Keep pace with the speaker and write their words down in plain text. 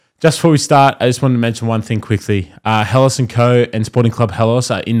Just before we start, I just wanted to mention one thing quickly. Hellas & Co. and Sporting Club Hellas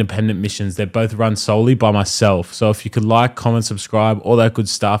are independent missions. They're both run solely by myself. So if you could like, comment, subscribe, all that good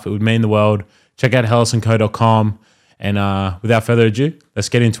stuff, it would mean the world. Check out hellasandco.com. And without further ado, let's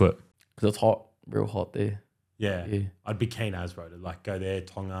get into it. Because it's hot, real hot there. Yeah. I'd be keen as, bro, to like go there,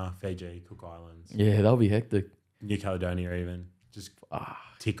 Tonga, Fiji, Cook Islands. Yeah, that'll be hectic. New Caledonia even. Just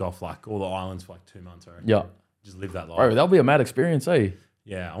tick off like all the islands for like 2 months, I reckon. Yeah. Just live that life. Bro, that'll be a mad experience, eh?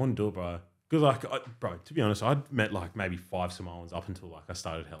 Yeah, I want to do it, bro. Because, like, bro, to be honest, I'd met like maybe 5 Samoans up until like I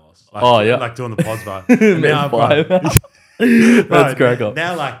started Hellas. Like, like doing the pods, bro. Now, bro, That's crack up.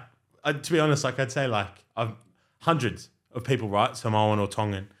 Now, like, to be honest, like I'd say like I've hundreds of people, right, Samoan or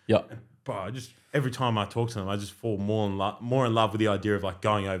Tongan. Yeah, and, bro. I just every time I talk to them, I just fall more in love with the idea of like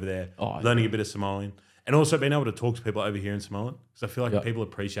going over there, learning a bit of Samoan, and also being able to talk to people over here in Samoan. Because I feel like people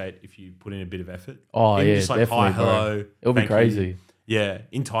appreciate if you put in a bit of effort. Even just like definitely, hi, hello, it'll be crazy. You. Yeah,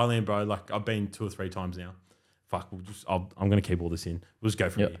 in Thailand, bro. Like I've been 2 or 3 times now. Fuck, I'm gonna keep all this in. We'll just go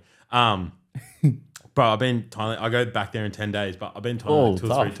from here. Bro, I've been Thailand. I go back there in 10 days, but I've been Thailand like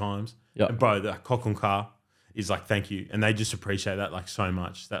 2 or 3 times. Yeah, and bro, the kokunka is like thank you, and they just appreciate that like so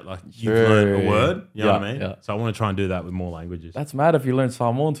much that like you've learned a word. You know what I mean? Yeah. So I want to try and do that with more languages. That's mad if you learn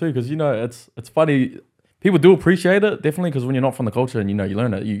Samoan too, because you know it's funny. People do appreciate it definitely because when you're not from the culture and you know you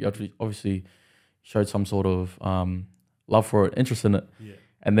learn it, you obviously showed some sort of love for it, interest in it. Yeah.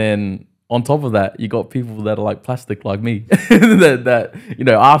 And then on top of that, you got people that are like plastic like me that you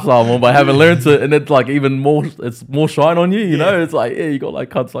know are Samoan but haven't learned it, and it's like even more, it's more shine on you. You know, it's like you got like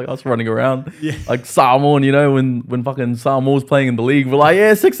cunts like us running around like Samoan. You know, when fucking Samoan's playing in the league, we're like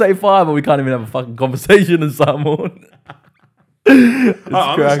 685, but we can't even have a fucking conversation in Samoan. I'm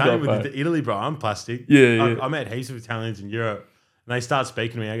the same with Italy, bro. I'm plastic. I met heaps of Italians in Europe. And they start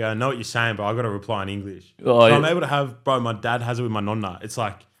speaking to me. I go, I know what you're saying, but I got to reply in English. I'm able to have, bro, my dad has it with my nonna. It's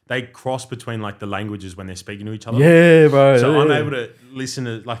like they cross between like the languages when they're speaking to each other. Yeah, bro. So I'm able to listen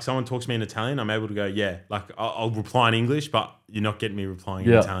to, like someone talks to me in Italian, I'm able to go, like I'll reply in English, but you're not getting me replying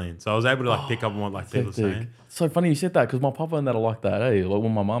in Italian. So I was able to like pick up on what like people are saying. It's so funny you said that because my papa and that are like that, eh? Like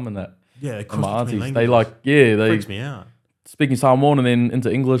when my mum and that. Yeah, they cross my aunties, languages. they like, they freaks me out. Speaking Samoan and then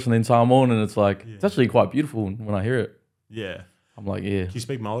into English and then Samoan, and it's like, it's actually quite beautiful when I hear it. Yeah. I'm like, Do you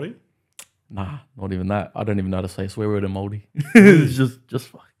speak Māori? Nah, not even that. I don't even know how to say a swear word in Māori. It's just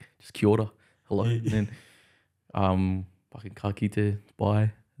kia ora, hello, and then fucking ka kite,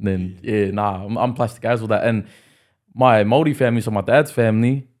 bye, and then I'm plastic as with that. And my Māori family, so my dad's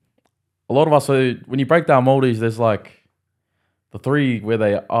family, a lot of us. So when you break down Māoris, there's like the 3 where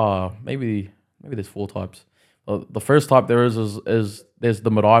they are. Maybe there's 4 types. The first type there is there's the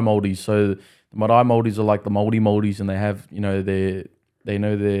Marae Māoris. So the Marae Māoris are like the Māoris, and they have, you know, they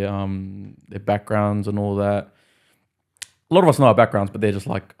know their backgrounds and all that. A lot of us know our backgrounds, but they're just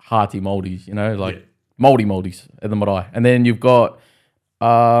like hearty Māoris, you know, like Māoris and the Marae. And then you've got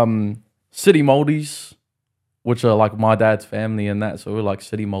city Māoris, which are like my dad's family and that. So we're like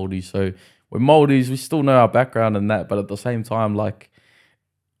city Māoris. So we're Māoris, we still know our background and that, but at the same time, like,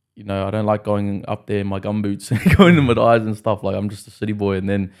 you know, I don't like going up there in my gumboots and going to Marae's and stuff. Like, I'm just a city boy. And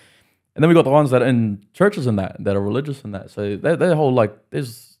then we got the ones that are in churches and that are religious and that. So they're whole like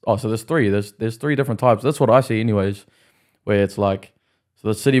there's 3. There's 3 different types. That's what I see anyways, where it's like, so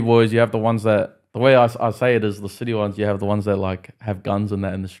the city boys, you have the ones that, the way I say it is the city ones, you have the ones that like have guns and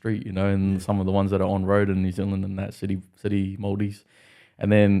that in the street, you know, and some of the ones that are on road in New Zealand and that city Māoris.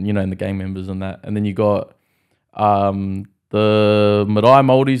 And then, you know, and the gang members and that. And then you got the Marae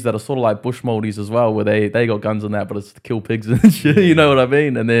Māoris that are sort of like bush Māoris as well, where they got guns and that, but it's to kill pigs and shit, you know what I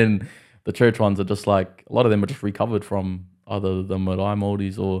mean? And then the church ones are just like, a lot of them are just recovered from either the Marae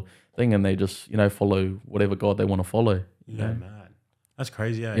Māoris or thing, and they just, you know, follow whatever God they want to follow. Yeah, man. That's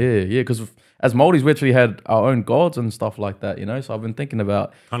crazy, eh? Yeah, because as Māoris, we actually had our own gods and stuff like that, you know? So I've been thinking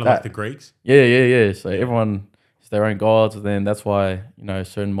about... Kind of like the Greeks? Yeah. So everyone has their own gods, and then that's why, you know,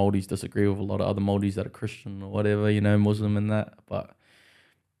 certain Māoris disagree with a lot of other Māoris that are Christian or whatever, you know, Muslim and that. But,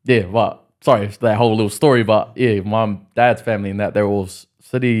 sorry, it's that whole little story, but yeah, my dad's family and that, they're all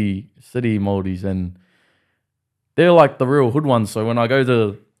city Māoris, and they're like the real hood ones. So when I go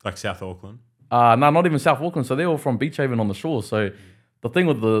to... Like South Auckland? No, not even South Auckland. So they're all from Beach Haven on the shore. So the thing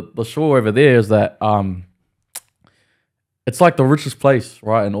with the shore over there is that it's like the richest place,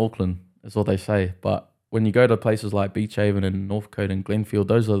 right, in Auckland, is what they say. But when you go to places like Beach Haven and Northcote and Glenfield,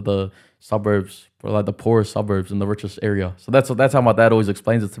 those are the suburbs, like the poorest suburbs in the richest area. So that's how my dad always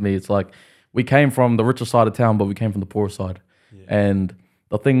explains it to me. It's like we came from the richest side of town, but we came from the poor side. Yeah. And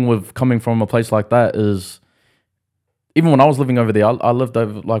the thing with coming from a place like that is, even when I was living over there, I lived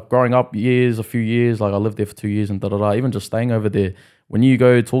over, like growing up a few years, like I lived there for 2 years and even just staying over there, when you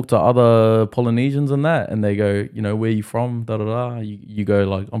go talk to other Polynesians and that, and they go, you know, where you from, da da da, you go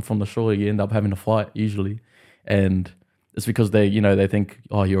like, I'm from the shore. You end up having a fight usually, and it's because they, you know, they think,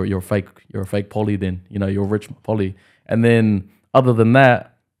 oh, you're a fake poly, then, you know, you're a rich poly. And then other than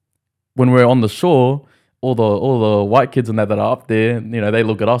that, when we're on the shore, all the white kids and that are up there, you know, they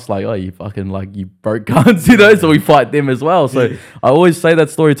look at us like, oh, you fucking like, you broke guns, you know, so we fight them as well. So I always say that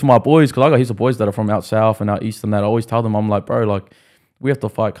story to my boys, because I got heaps of boys that are from out south and out east and that. I always tell them, I'm like, bro, like, we have to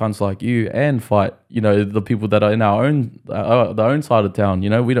fight cunts like you and fight, you know, the people that are in our own, the own side of town, you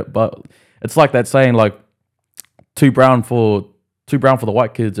know, we don't, but it's like that saying, like, too brown for the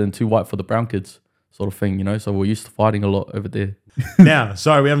white kids and too white for the brown kids sort of thing, you know, so we're used to fighting a lot over there. Now,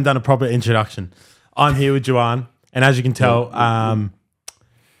 sorry, we haven't done a proper introduction. I'm here with Juwan, and as you can tell,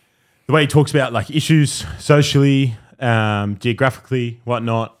 the way he talks about like issues socially, geographically,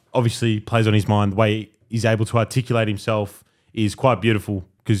 whatnot, obviously plays on his mind. The way he's able to articulate himself is quite beautiful.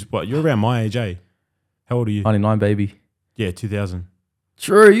 Because you're around my age, eh? How old are you? 99, baby. Yeah, 2000.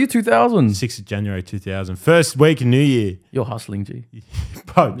 Sure, you 2000. 6th of January 2000. First week of New Year. You're hustling, G.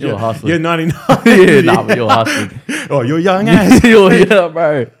 Bro, you're hustling. You're 99. Yeah, nah, but you're hustling. Oh, you're young ass. Yeah,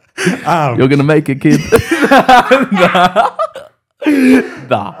 bro. You're gonna make it, kid.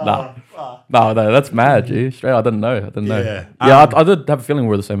 Nah, that's mad, G. Straight, I didn't know. Yeah, I did have a feeling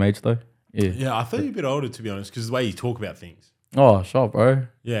we're the same age though. Yeah, I thought you were a bit older, to be honest, because the way you talk about things. Oh, sure, bro.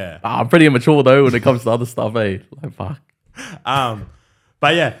 Yeah, I'm pretty immature though when it comes to other stuff, eh? Like fuck.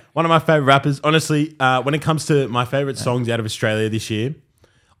 But yeah, one of my favorite rappers. Honestly, when it comes to my favorite songs out of Australia this year,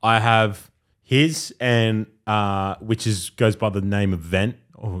 I have his and which goes by the name of Vent.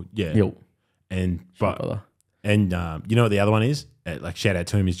 Oh yeah. Yo. And you know what the other one is? Like shout out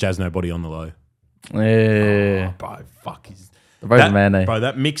to him is Jazz Nobody on the Low. Yeah. Oh, bro, fuck. Man, eh? Bro,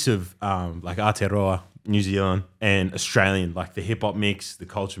 that mix of like Aotearoa, New Zealand, and Australian, like the hip hop mix, the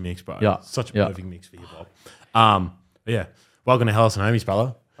culture mix, bro. Yeah. Such a perfect mix for hip hop. Yeah. Welcome to Hellas and Homies, fella.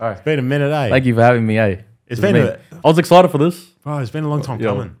 All right. It's been a minute, eh? Thank you for having me, eh? I was excited for this. Bro, it's been a long time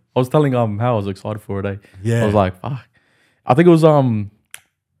coming. I was telling how I was excited for it, eh? Yeah. I was like, fuck. I think it was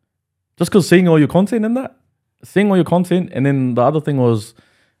just because seeing all your content in that. Seeing all your content, and then the other thing was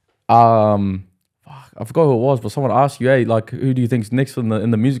I forgot who it was, but someone asked you, hey, like, who do you think's next in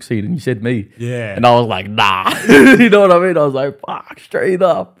the music scene? And you said me. Yeah. And I was like, nah. You know what I mean? I was like, fuck, straight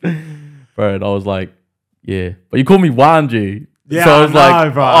up. Bro, and I was like, yeah. But you called me Juwan, G. Yeah, so I was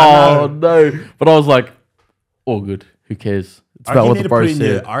like, bro, oh, no. But I was like, all good. Who cares? It's about what the bro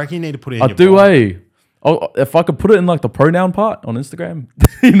said. I reckon you need to put it in your do, bio. eh? Oh, if I could put it in like the pronoun part on Instagram,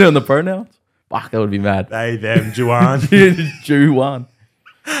 you know, in the pronouns, fuck, that would be mad. They, them, Juwan. Juwan.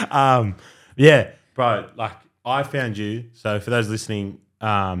 Yeah, bro, like I found you. So for those listening,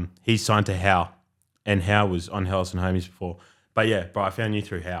 he's signed to How, and How was on Hellas and Homies before. But yeah, bro, I found you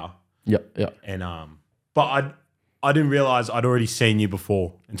through How. Yep. And but I didn't realize I'd already seen you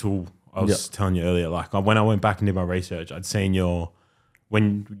before until I was telling you earlier. Like when I went back and did my research, I'd seen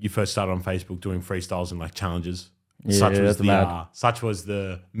when you first started on Facebook doing freestyles and like challenges. Yeah, such was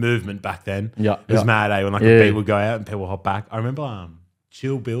the movement back then. Yeah, it was mad, eh? When like a beat would go out and people would hop back. I remember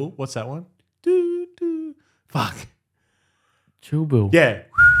Chill Bill. What's that one? Fuck. Chill Bill. Yeah.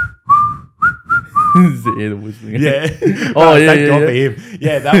 Yeah. Oh yeah. Thank God for him.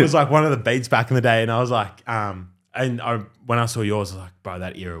 Yeah, that was like one of the beats back in the day, and I was like, when I saw yours, I was like, bro,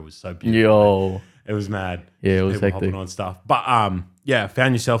 that era was so beautiful. Yo. Man. It was mad. Yeah, it was people hectic. hopping on stuff. But yeah,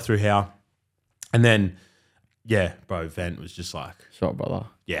 found yourself through How, and then yeah, bro, Vent was just like shot, brother.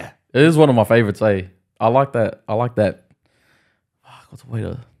 Yeah, it is one of my favorites. Eh, I like that. What's the way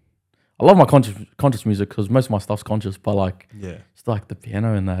to? I love my conscious music because most of my stuff's conscious, but like it's like the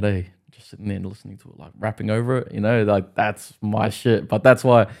piano and that. Eh, just sitting there and listening to it, like rapping over it. You know, like that's my shit. But that's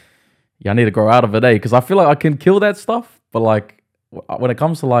why, I need to grow out of it. Because I feel like I can kill that stuff, but like when it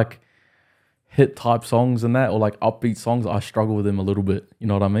comes to like hit type songs and that, or like upbeat songs, I struggle with them a little bit. You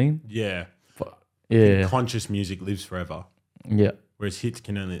know what I mean? Yeah. But, yeah. Conscious music lives forever. Yeah. Whereas hits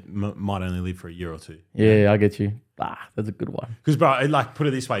might only live for a year or two. Yeah, I get you. That's a good one. Because, bro, like put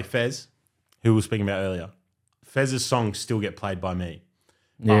it this way, Fez, who we were speaking about earlier, Fez's songs still get played by me.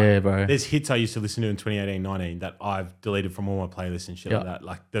 Yeah, bro. There's hits I used to listen to in 2018, 19 that I've deleted from all my playlists and shit like that.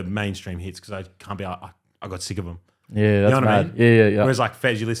 Like the mainstream hits because I can't be. I got sick of them. Yeah, that's you know mad. What I mean? Yeah. Whereas like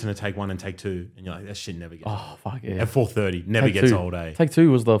Fez, you listen to Take 1 and Take 2, and you're like, that shit never gets old. Oh, fuck yeah. At 4:30, never Take gets 2. old, eh? Take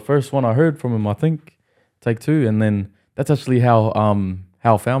 2 was the first one I heard from him, I think. Take 2, and then that's actually how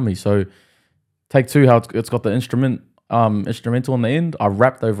found me. So Take 2, how it's got the instrumental on the end. I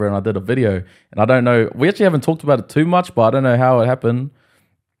rapped over it and I did a video. And I don't know, we actually haven't talked about it too much, but I don't know how it happened.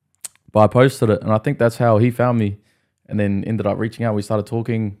 But I posted it, and I think that's how he found me. and then ended up reaching out. We started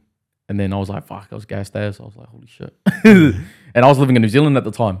talking, and then I was like, fuck, I was gassed ass. I was like, holy shit. And I was living in New Zealand at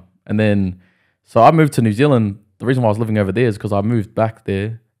the time. And then, so I moved to New Zealand. The reason why I was living over there is because I moved back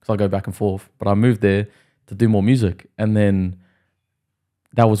there, because I go back and forth, but I moved there to do more music. And then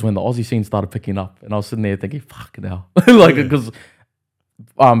that was when the Aussie scene started picking up. And I was sitting there thinking, fucking hell. Like, because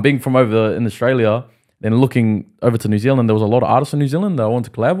being from over in Australia, then looking over to New Zealand, there was a lot of artists in New Zealand that I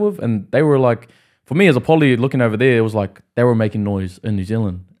wanted to collab with. And they were like, for me as a poly looking over there, it was like they were making noise in New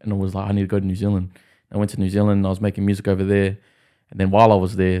Zealand. And it was like, I need to go to New Zealand. I went to New Zealand and I was making music over there. And then while I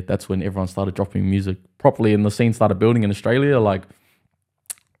was there, that's when everyone started dropping music properly and the scene started building in Australia, like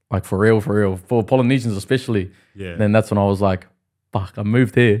for real, for Polynesians especially. Yeah. Then that's when I was like, fuck, I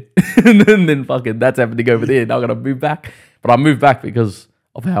moved here. And then fucking that's happening over there. Now I'm going to move back. But I moved back because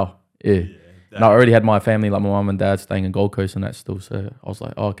of how, and I already had my family, like my mum and dad staying in Gold Coast and that still. So I was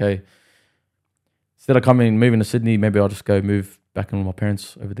like, oh, okay. Instead of moving to Sydney, maybe I'll just go move back in with my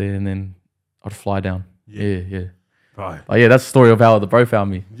parents over there and then I'll just fly down. Yeah. Right. But yeah, that's the story of how the bro found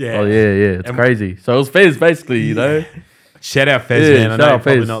me. Yeah. Oh, yeah. It's crazy. So it was Fez, basically, you know? Shout out Fez, man. I know shout you're out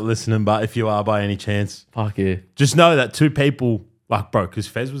probably Fez. not listening, but if you are by any chance, Fuck yeah. just know that two people, like, bro, because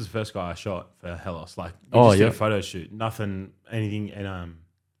Fez was the first guy I shot for Hellos. Like, we just did a photo shoot. Nothing, anything. And,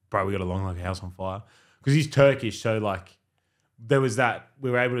 bro, we got along like a house on fire. Because he's Turkish, so, like, there was that, we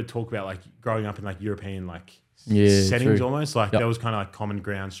were able to talk about, like, growing up in, like, European, like, settings true. almost. Like, there was kind of, like, common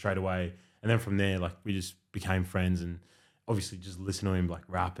ground straight away. And then from there, like, we just became friends and obviously just listen to him, like,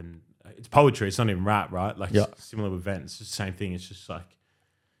 rap. And it's poetry. It's not even rap, right? Like, similar with Vent. It's just the same thing. It's just, like,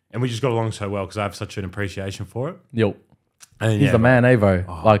 and we just got along so well because I have such an appreciation for it. Yo. And He's the man, Avo.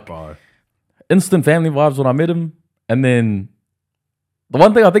 Oh, like, bro. Instant family vibes when I met him. And then the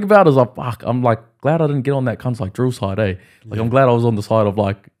one thing I think about is like, fuck, I'm like glad I didn't get on that cunt's like drill side, eh? Like, I'm glad I was on the side of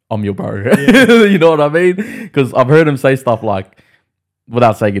like, I'm your bro. You know what I mean? Because I've heard him say stuff like,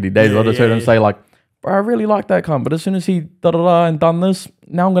 without saying any names, I just heard him say like, bro, I really like that cunt, but as soon as he da-da-da and done this,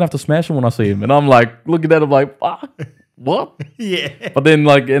 now I'm going to have to smash him when I see him. And I'm like, looking at him like, fuck, what? But then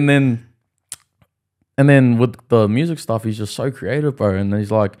like, and then with the music stuff, he's just so creative, bro. And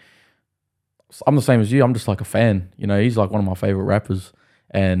he's like, I'm the same as you. I'm just like a fan. You know, he's like one of my favorite rappers.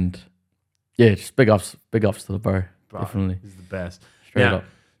 And yeah, just big ups to the bro. Definitely. He's the best. Straight now, up.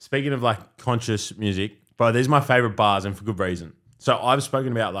 Speaking of like conscious music, bro, these are my favorite bars and for good reason. So I've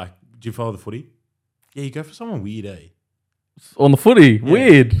spoken about like, do you follow the footy? Yeah, you go for someone weird, eh? On the footy? Yeah.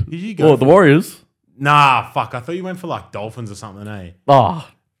 Weird. Who you go for the Warriors? Nah, fuck. I thought you went for like Dolphins or something, eh? Oh, I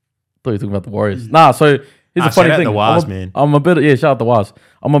thought you were talking about the Warriors. Nah, so here's a funny thing. The Waz, man. I'm a bit of, shout out the Waz.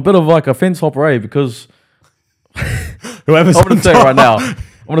 I'm a bit of like a fence hopper, eh? Because whoever's I'm going to say it right now. I'm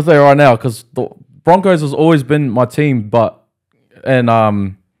going to say it right now because the Broncos has always been my team, Broncos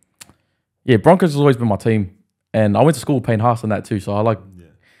has always been my team. And I went to school with Payne Haas and that too. So I like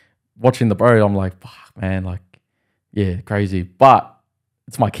watching the bro. I'm like, fuck, man, like, yeah, crazy. But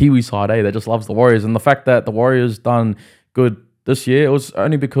it's my Kiwi side, that just loves the Warriors. And the fact that the Warriors done good this year, it was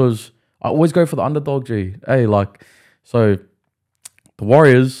only because I always go for the underdog, like, so the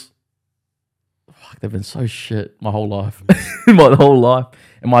Warriors, fuck, they've been so shit my whole life. My whole life.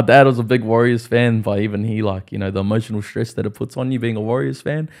 And my dad was a big Warriors fan, but even he, like, you know, the emotional stress that it puts on you being a Warriors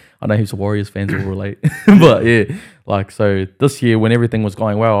fan. I know he's a Warriors fan, so will relate. But yeah, like, so this year when everything was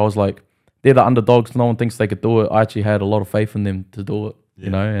going well, I was like, they're the underdogs. No one thinks they could do it. I actually had a lot of faith in them to do it, you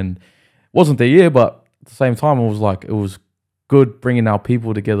know, and it wasn't their year, but at the same time, it was like, it was good bringing our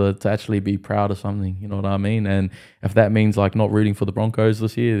people together to actually be proud of something, you know what I mean? And if that means like not rooting for the Broncos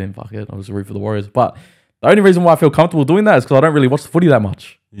this year, then fuck it, I'll just root for the Warriors. But the only reason why I feel comfortable doing that is because I don't really watch the footy that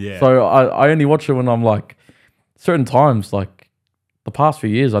much. Yeah. So I only watch it when I'm like, certain times, like the past few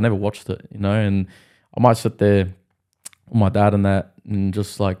years, I never watched it, you know, and I might sit there with my dad and that and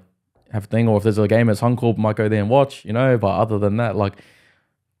just like have a thing, or if there's a game at Suncorp, I might go there and watch, you know, but other than that, like,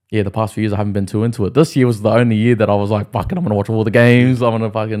 yeah, the past few years I haven't been too into it. This year was the only year that I was like, fucking, I'm going to watch all the games. I'm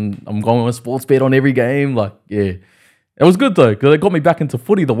going with sports bet on every game. Like, yeah. It was good though, because it got me back into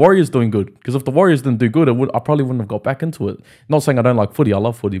footy. The Warriors doing good. Because if the Warriors didn't do good, I probably wouldn't have got back into it. Not saying I don't like footy. I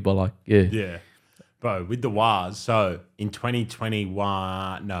love footy, but like, yeah. Yeah. Bro, with the Waz, so in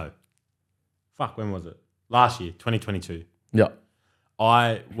 2021, when was it? Last year, 2022. Yeah.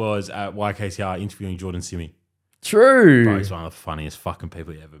 I was at YKCR interviewing Jordan Simi. True. Bro, he's one of the funniest fucking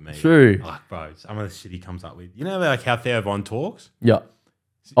people you ever meet. True. Like, bro, some of the shit he comes up with. You know, like how Theo Von talks? Yeah.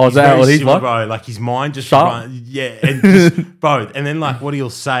 Oh, is that what he's like? Bro, like his mind just Sharp. yeah, and just, bro, and then like what he'll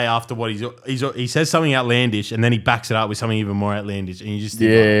say after what he says something outlandish, and then he backs it up with something even more outlandish, and you just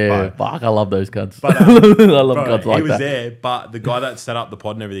think, like, fuck, I love those cunts. But, I love cunts like that. He was there, but the guy that set up the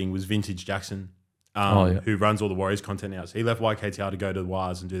pod and everything was Vintage Jackson, who runs all the Warriors content now. So he left YKTR to go to the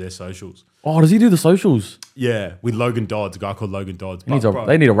Wires and do their socials. Oh, does he do the socials? Yeah, with Logan Dodds, a guy called Logan Dodds.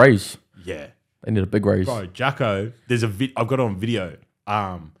 They need a raise. Yeah. They need a big raise. Bro, Jacko, there's I've got it on video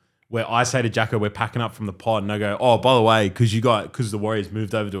where I say to Jacko, we're packing up from the pod, and I go, oh, by the way, because the Warriors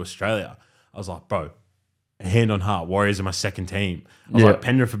moved over to Australia. I was like, bro, hand on heart, Warriors are my second team. I was like,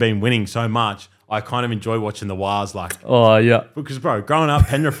 Penrith have been winning so much. I kind of enjoy watching the Wars, like, oh yeah, because bro, growing up,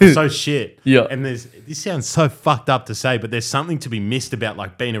 Penrith was so shit. Yeah, and this sounds so fucked up to say, but there's something to be missed about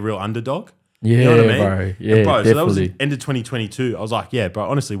like being a real underdog. Yeah, you know what I mean? Bro. Yeah, and bro, definitely. So that was the end of 2022. I was like, yeah, bro,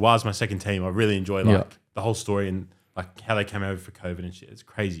 honestly, Wars my second team. I really enjoy like the whole story and like how they came over for COVID and shit. It's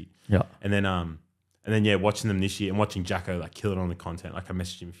crazy. Yeah, and then yeah, watching them this year and watching Jacko like kill it on the content. Like I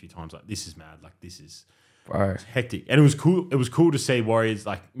messaged him a few times, like this is mad, like this is hectic, and it was cool. It was cool to see Warriors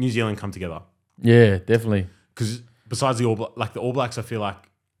like New Zealand come together. Yeah, definitely. Because besides the All Blacks, I feel like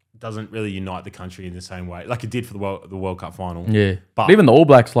doesn't really unite the country in the same way like it did for the World Cup final. Yeah, but even the All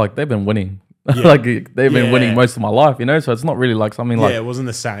Blacks, like they've been winning. Yeah. Like they've been winning most of my life, you know. So it's not really like something like it wasn't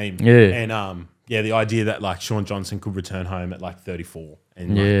the same. Yeah, and the idea that like Sean Johnson could return home at like 34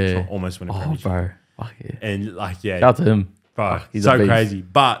 and like, almost win a premiership. Bro, fuck yeah. And like shout out to him. Bro, he's so crazy.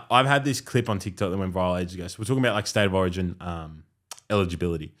 But I've had this clip on TikTok that went viral ages ago. So we're talking about like state of origin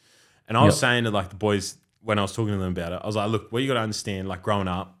eligibility. And I was saying to like the boys when I was talking to them about it, I was like, look, what you got to understand, like growing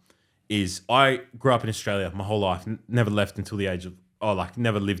up, is I grew up in Australia my whole life, never left until the age of,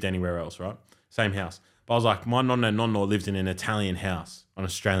 never lived anywhere else, right? Same house. But I was like, my nonno lived in an Italian house on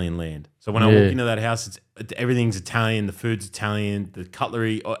Australian land. So when I walk into that house, everything's Italian, the food's Italian, the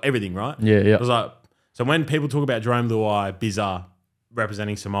cutlery, everything, right? Yeah. I was like, so when people talk about Jerome Luai, Bizarre,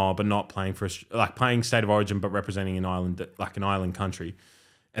 representing Samoa, but not playing playing state of origin, but representing an island, like an island country,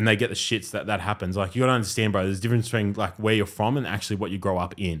 and they get the shits that happens. Like, you got to understand, bro, there's a difference between like where you're from and actually what you grow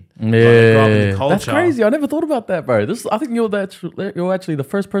up in. Yeah, like, grow up in the culture. That's crazy. I never thought about that, bro. I think you're actually the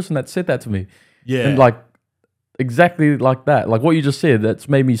first person that said that to me. Yeah, and like exactly like that, like what you just said. That's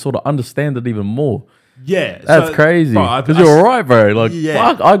made me sort of understand it even more. Yeah, that's crazy. Because you're right, bro. Like,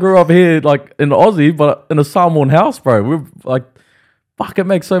 fuck, I grew up here, like in Aussie, but in a Samoan house, bro. We're like. Fuck, it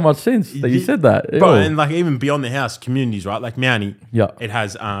makes so much sense that you said that. Bro, and like even beyond the house, communities, right? Like Mauni, it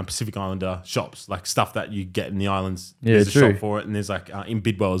has Pacific Islander shops, like stuff that you get in the islands. Yeah, there's a shop for it, and there's like in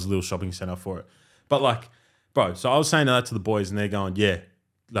Bidwell, there's a little shopping centre for it. But like, bro, so I was saying that to the boys, and they're going, yeah,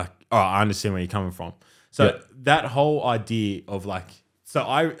 like, all right, I understand where you're coming from. So that whole idea of like, so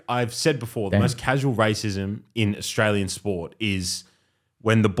I've said before, the most casual racism in Australian sport is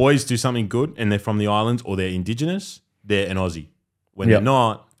when the boys do something good and they're from the islands or they're Indigenous, they're an Aussie. When they're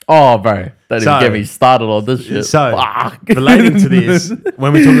not. Oh, bro. Don't even get me started on this shit. So, relating to this,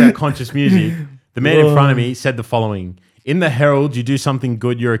 when we talk about conscious music, the man in front of me said the following. In the Herald, you do something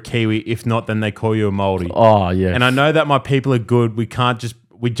good, you're a Kiwi. If not, then they call you a Māori. Oh, yeah. And I know that my people are good. We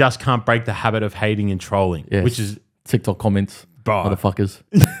just can't break the habit of hating and trolling. Yes. Which is... TikTok comments. Bro. Motherfuckers.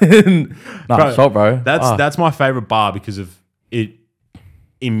 Bro. That's my favorite bar because of it,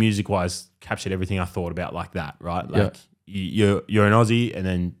 in music-wise, captured everything I thought about like that, right? Like... You're an Aussie, and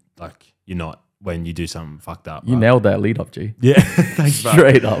then like you're not when you do something fucked up. You nailed that lead up, G. Yeah, thanks, bro.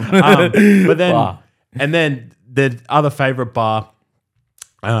 Straight up. But then, and then the other favorite bar.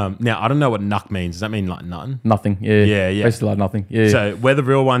 Now I don't know what nuck means. Does that mean like nothing? Nothing. Yeah. Basically like nothing. Yeah. So we're the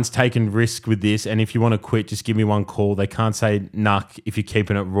real ones taking risk with this, and if you want to quit, just give me one call. They can't say nuck if you're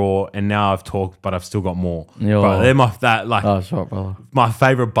keeping it raw. And now I've talked, but I've still got more. Bro, they're my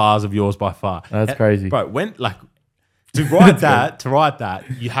favorite bars of yours by far. That's crazy, bro. When like. To write that,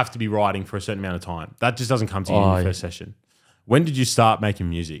 you have to be writing for a certain amount of time. That just doesn't come to you in the first session. When did you start making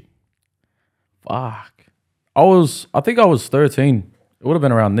music? Fuck. I think I was 13. It would have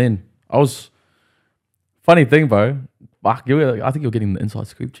been around then. Funny thing, bro. Fuck, I think you're getting the inside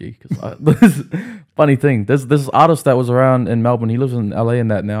scoop, G. Funny thing. There's this artist that was around in Melbourne. He lives in LA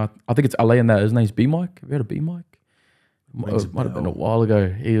and that now. I think it's LA and that. His name's B Mike. Have you heard of B Mike? Might have been a while ago.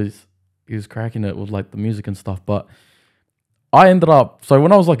 He was cracking it with like the music and stuff, but I ended up, so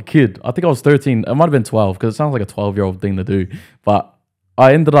when I was like a kid, I think I was 13, it might have been 12, because it sounds like a 12-year-old thing to do, but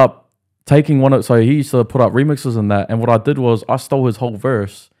I ended up taking so he used to put up remixes and that, and what I did was I stole his whole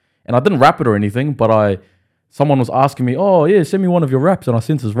verse, and I didn't rap it or anything, but someone was asking me, oh yeah, send me one of your raps, and I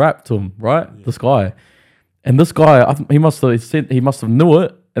sent his rap to him, right? Yeah. This guy. And this guy, he must have knew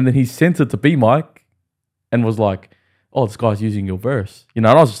it, and then he sent it to B Mike, and was like, oh, this guy's using your verse. You know,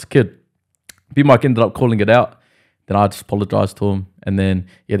 and I was just a kid. B Mike ended up calling it out. Then I just apologized to him, and then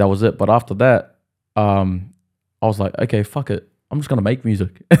that was it. But after that, I was like, okay, fuck it, I'm just gonna make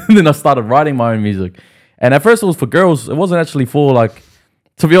music. And then I started writing my own music. And at first, it was for girls. It wasn't actually for like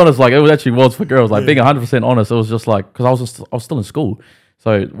to be honest, like it actually was for girls. Like being 100% honest, it was just like because I was still in school.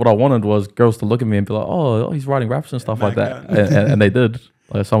 So what I wanted was girls to look at me and be like, "Oh, he's writing raps and stuff like that," and they did.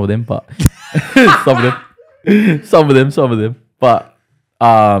 Like some of them, but some of them. But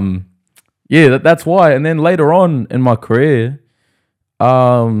yeah, that's why. And then later on in my career,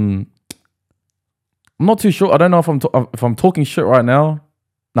 I'm not too sure. I don't know if I'm talking shit right now.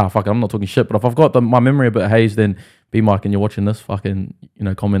 Nah, fuck it, I'm not talking shit. But if I've got my memory a bit hazed, then B Mike and you're watching this, fucking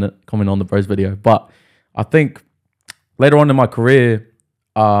comment on the bros video. But I think later on in my career.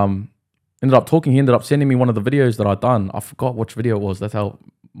 Ended up sending me one of the videos that I'd done. I forgot which video it was. That's how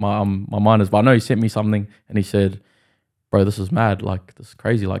my mind is. But I know he sent me something and he said, "Bro, this is mad. Like, this is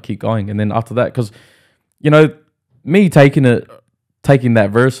crazy. Like, keep going." And then after that, because, me taking that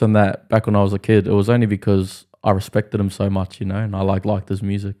verse and that back when I was a kid, it was only because I respected him so much, and I liked his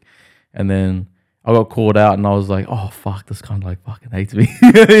music. And then I got called out and I was like, "Oh, fuck, this guy like fucking hates me."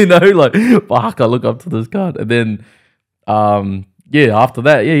 Like, fuck, I look up to this guy. And then, after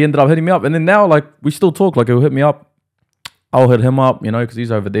that, he ended up hitting me up. And then now, like, we still talk. Like, he'll hit me up. I'll hit him up, because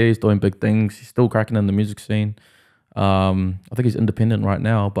he's over there. He's doing big things. He's still cracking in the music scene. I think he's independent right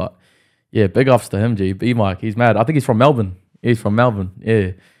now. But, yeah, big ups to him, G. B-Mike, he's mad. I think he's from Melbourne. He's from Melbourne, yeah.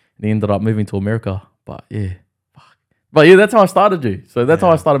 And he ended up moving to America. But, yeah. Fuck. But, yeah, that's how I started, G. So that's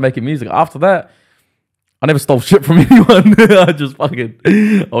how I started making music. After that, I never stole shit from anyone. I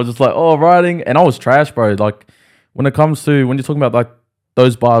was just like, writing. And I was trash, bro. Like, when you're talking about like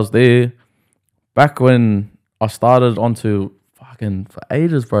those bars there, back when I started onto fucking for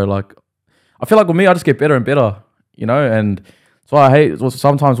ages, bro, like I feel like with me, I just get better and better, and so I hate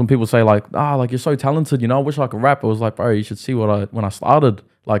sometimes when people say like, like you're so talented, I wish I could rap. It was like, bro, you should see when I started,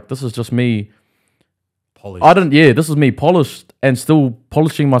 like this is just me polished. This is me polished and still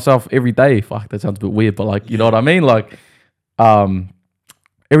polishing myself every day. Fuck, that sounds a bit weird, but like, you know what I mean? Like,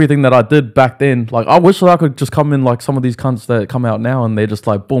 everything that I did back then, like I wish that I could just come in like some of these cunts that come out now and they're just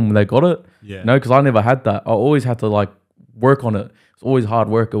like, boom, they got it. Yeah. Because I never had that. I always had to like work on it. It's always hard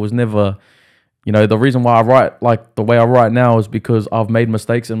work. It was never, the reason why I write like the way I write now is because I've made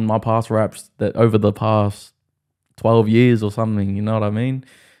mistakes in my past raps that over the past 12 years or something, you know what I mean?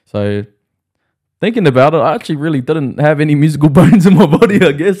 So thinking about it, I actually really didn't have any musical bones in my body,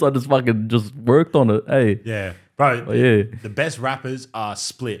 I guess. I just fucking just worked on it. Hey. Yeah. Bro, the best rappers are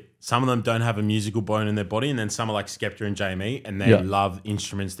split. Some of them don't have a musical bone in their body, and then some are like Skepta and JME, and they love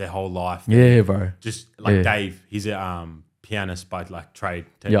instruments their whole life. Yeah, bro. Just like Dave, he's a pianist by like trade.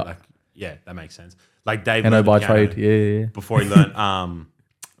 Like, that makes sense. Like Dave learned by piano trade, before he learned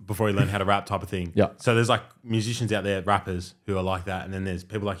how to rap type of thing. Yeah. So there's like musicians out there, rappers who are like that, and then there's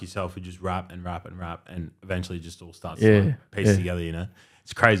people like yourself who just rap and rap and rap, and eventually just all starts to piece together.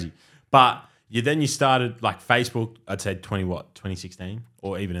 It's crazy, but. You started like Facebook, I'd say 2016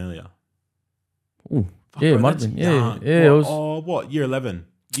 or even earlier. Ooh, bro, might have been. Yeah. What year 11?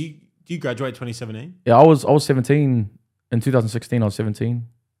 Do you graduate 2017? Yeah, I was 17 in 2016. I was 17.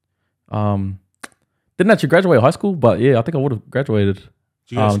 Didn't actually graduate high school, but yeah, I think I would have graduated. Did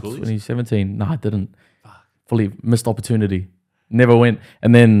you go to school? 2017. No, I didn't. Fully missed opportunity. Never went.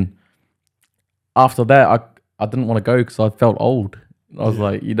 And then after that, I didn't want to go because I felt old. I was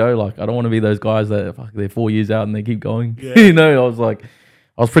like, I don't want to be those guys that they're 4 years out and they keep going. Yeah. I was like,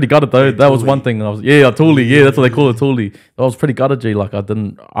 I was pretty gutted though. That was one thing. And I was, totally. Yeah, that's what they call it, totally. I was pretty gutted, G. Like I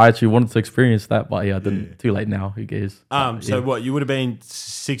actually wanted to experience that, but I didn't. Yeah. Too late now. Who cares? So what, you would have been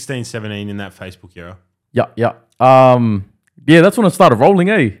 16, 17 in that Facebook era? Yeah. Yeah, that's when it started rolling,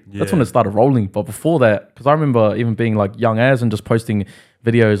 eh? Yeah. That's when it started rolling. But before that, because I remember even being like young as and just posting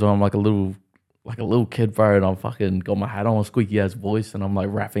videos on like a little kid, bro, and I'm fucking got my hat on, a squeaky ass voice, and I'm like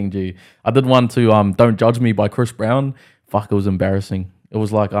rapping, G. I did one to Don't Judge Me by Chris Brown. Fuck, it was embarrassing. It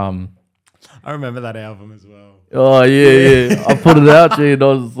was like I remember that album as well. Oh yeah. I put it out, G, and I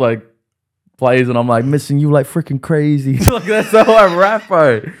was like plays, and I'm like missing you like freaking crazy. Like that's how I rap,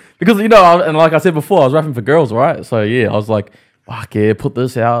 bro. Because and like I said before, I was rapping for girls, right? So yeah, I was like, fuck yeah, put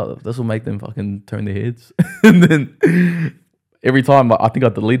this out. This will make them fucking turn their heads. And then every time, I think I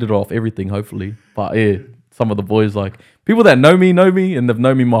deleted off everything, hopefully. But yeah, some of the boys, like, people that know me, and they've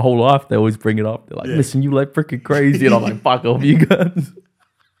known me my whole life, they always bring it up. They're like, missing you like freaking crazy. And I'm like, fuck off, you guys.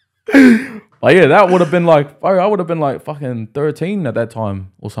 But yeah, that would have been like, I would have been like fucking 13 at that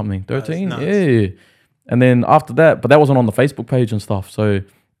time or something. 13? Nice. Yeah. And then after that, but that wasn't on the Facebook page and stuff. So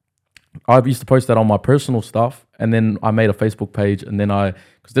I used to post that on my personal stuff. And then I made a Facebook page. And then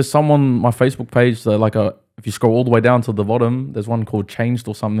because there's someone on my Facebook page that if you scroll all the way down to the bottom, there's one called Changed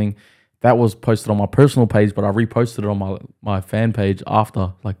or something. That was posted on my personal page, but I reposted it on my fan page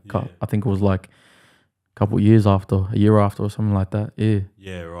after. I think it was like couple of years after, a year after, or something like that. Yeah,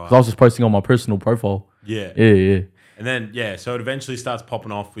 Yeah, right. 'cause I was just posting on my personal profile. Yeah. Yeah. And then, so it eventually starts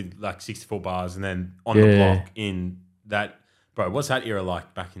popping off with like 64 bars and then on the Yeah. block in that. Bro, what's that era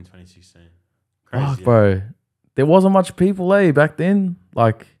like back in 2016? Fuck, Crazy. bro. There wasn't much people, back then.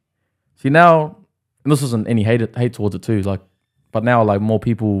 Like, see now, and this isn't any hate towards it too. Like, but now like more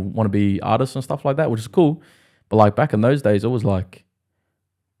people want to be artists and stuff like that, which is cool. But like back in those days, it was like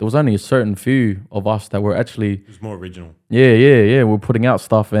there was only a certain few of us that were actually. It was more original. Yeah. We're putting out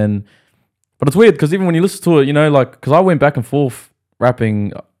stuff, but it's weird because even when you listen to it, you know, like because I went back and forth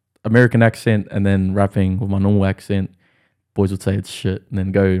rapping American accent and then rapping with my normal accent. Boys would say it's shit and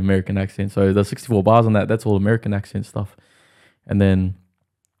then go American accent. So the 64 bars on that's all American accent stuff. And then,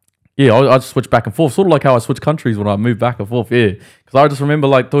 yeah, I just switch back and forth, sort of like how I switch countries when I move back and forth, yeah. Because I just remember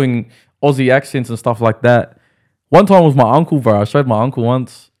like doing Aussie accents and stuff like that. One time with my uncle, bro. I showed my uncle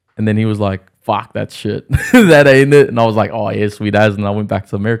once and then he was like, fuck that shit. That ain't it. And I was like, oh, yeah, sweet as. And I went back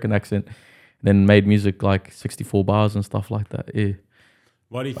to American accent and then made music like 64 bars and stuff like that, yeah.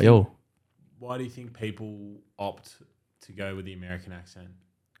 Why do you think people opt to go with the American accent?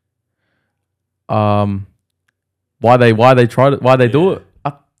 Why they tried it, why they do it?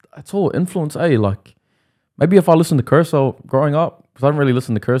 It's all influence, like maybe if I listened to Cursor growing up, because I didn't really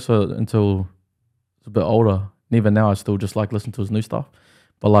listen to Cursor until I was a bit older. And even now I still just like listen to his new stuff.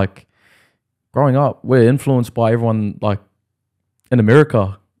 But like growing up, we're influenced by everyone like in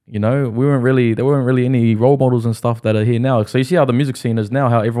America, you know. There weren't really any role models and stuff that are here now. So you see how the music scene is now,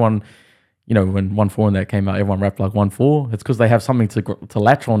 how everyone, you know, when 1-4 and that came out, everyone rapped like 1-4. It's because they have something to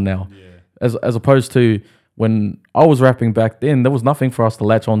latch on now. Yeah. As opposed to when I was rapping back then, there was nothing for us to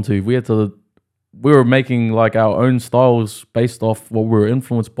latch onto. We were making like our own styles based off what we were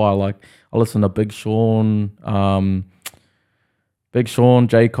influenced by. Like I listened to Big Sean,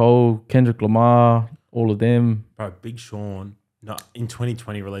 J. Cole, Kendrick Lamar, all of them. Bro, Big Sean, in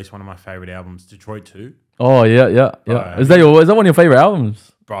 2020 released one of my favorite albums, Detroit 2. Oh yeah. Bro, is that one of your favorite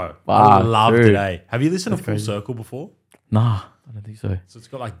albums? Bro, I loved it, eh? Have you listened to Full crazy. Circle before? Nah, I don't think so. So it's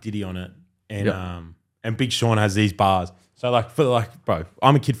got like Diddy on it. And Big Sean has these bars. So bro,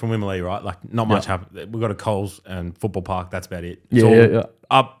 I'm a kid from Wimberley, right? Like not much happened. We've got a Coles and football park. That's about it. It's Yeah.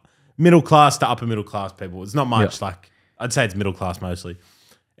 Up middle class to upper middle class people. It's not much like, I'd say it's middle class mostly.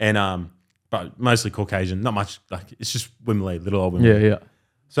 And, but mostly Caucasian, not much like, it's just Wimberley, little old Wimberley. Yeah.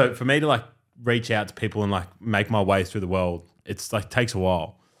 So for me to like reach out to people and like make my way through the world, it's like takes a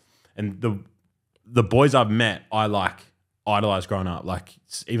while. And the boys I've met, I like idolized growing up. Like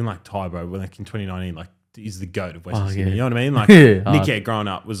even like Ty, bro, like in 2019, like he's the GOAT of Western Sydney. You know what I mean? Like Nick Ed growing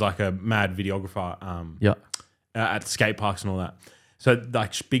up was like a mad videographer at skate parks and all that. So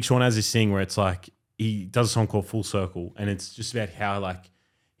like Big Sean has this thing where it's like he does a song called Full Circle, and it's just about how like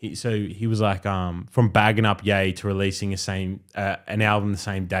he was like from bagging up Ye to releasing an album the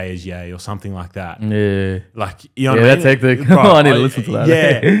same day as Ye or something like that. Yeah. Like, you know what I mean? That's hectic. Bro, I need to listen to that.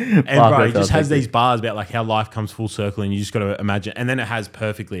 Yeah. And bro, he just has hectic. these bars about like how life comes full circle and you just got to imagine. And then it has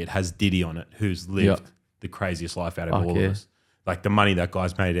Diddy on it, who's lived the craziest life out of all of us. Like the money that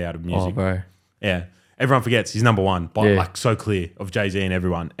guy's made out of music. Oh, bro. Yeah. Everyone forgets he's number one, but like so clear of Jay-Z and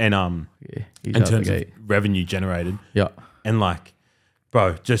everyone. And in terms of revenue generated. Yeah. And like,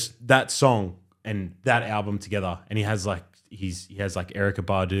 bro, just that song and that album together. And he has like Erykah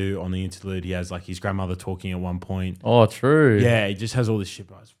Badu on the interlude. He has like his grandmother talking at one point. Oh, true. Yeah, he just has all this shit,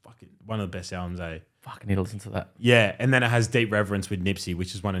 bro. It's fucking one of the best albums, eh? Fuck, I need to listen to that. Yeah, and then it has Deep Reverence with Nipsey,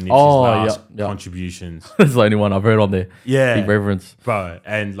 which is one of Nipsey's last contributions. That's the only one I've heard on there. Yeah. Deep Reverence. Bro,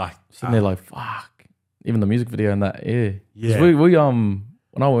 and like... Sitting there like, fuck. Even the music video and that, yeah. Yeah. We when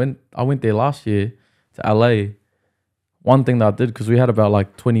I went there last year to LA, one thing that I did, because we had about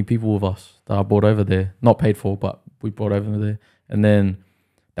like 20 people with us that I brought over there. Not paid for, but we brought over there. And then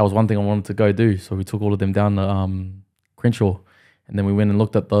that was one thing I wanted to go do. So we took all of them down to Crenshaw. And then we went and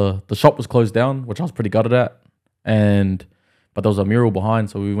looked at the shop was closed down, which I was pretty gutted at. But there was a mural behind.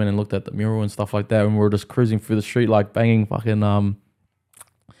 So we went and looked at the mural and stuff like that. And we were just cruising through the street, like banging fucking...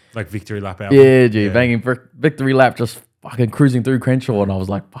 like Victory Lap out. Yeah, banging Victory Lap, just fucking cruising through Crenshaw. And I was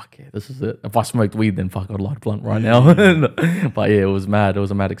like, fuck yeah, this is it. If I smoked weed, then fuck, I'd light a blunt right now. But yeah, it was mad. It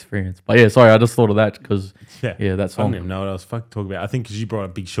was a mad experience. But yeah, sorry, I just thought of that because, that song. I don't even know what I was fucking talking about. I think because you brought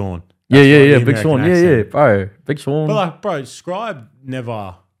up Big Sean. Yeah, Big Sean. Yeah, bro. Big Sean. But like, bro, Scribe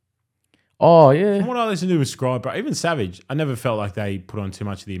never... Oh, yeah. From what I listened to with Scribe, bro, even Savage, I never felt like they put on too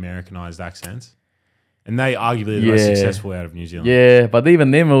much of the Americanized accents. And they arguably the most successful out of New Zealand. Yeah, but even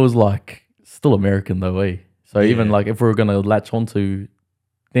them, it was like still American though, eh? So even like if we were going to latch onto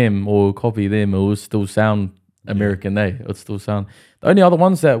them or copy them, it would still sound American. It would still sound. The only other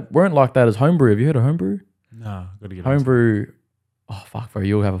ones that weren't like that is Homebrew. Have you heard of Homebrew? No, got to get Homebrew. Oh fuck, bro!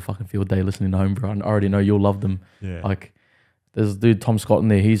 You'll have a fucking field day listening to Homebrew. I already know you'll love them. Yeah. Like, there's a dude Tom Scott in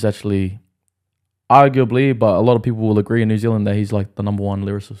there. He's actually, arguably, but a lot of people will agree in New Zealand that he's like the number one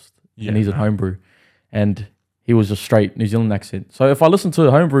lyricist, and he's at Homebrew, and he was just straight New Zealand accent. So if I listened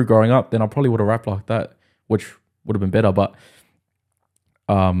to Homebrew growing up, then I probably would have rapped like that, which would have been better. But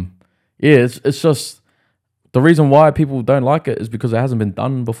it's just the reason why people don't like it is because it hasn't been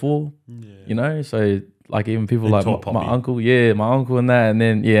done before. Yeah. You know, so like even people like my uncle, my uncle and that, and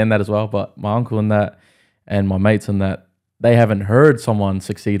then and that as well. But my uncle and that, and my mates and that, they haven't heard someone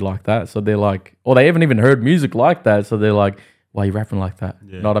succeed like that. So they're like, or they haven't even heard music like that. So they're like, why are you rapping like that?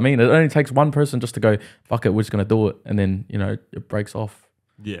 Yeah. You know what I mean? It only takes one person just to go, fuck it, we're just gonna do it, and then it breaks off.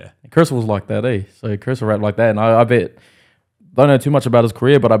 Yeah. And Chris was like that, So Chris will rap like that, and I bet, don't know too much about his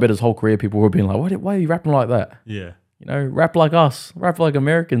career, but I bet his whole career people were being like, why are you rapping like that? Yeah. Rap like us, rap like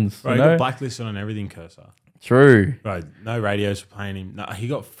Americans. Bro, he got blacklisted on everything, Cursor. True. Bro, no radios were playing him. No, he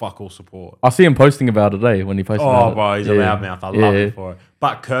got fuck all support. I see him posting about it today when he posted about it. Oh, bro, he's a loudmouth. I love him for it.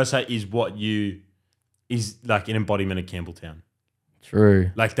 But Cursor is is like an embodiment of Campbelltown.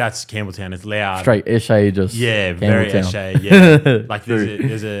 True. Like that's Campbelltown. It's loud. Straight Eshe, just very Eshe. Yeah. Like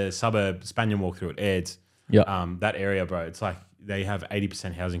there's a suburb, Spaniard walk through it, Aids. Yeah. That area, bro. It's like they have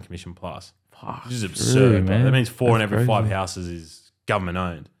 80% housing commission plus. Fuck, which is absurd, man. That means 4 in every 5 houses is government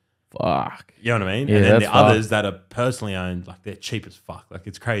owned. Fuck. You know what I mean? Yeah, and then the others that are personally owned, like they're cheap as fuck. Like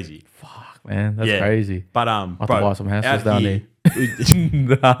it's crazy. Fuck, man. That's crazy. But I have to buy some houses down there.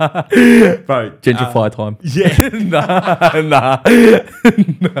 Bro, gentrify time. Yeah.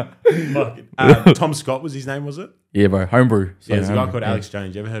 nah. Tom Scott was his name, was it? Yeah, bro. Homebrew. So there's a guy called Alex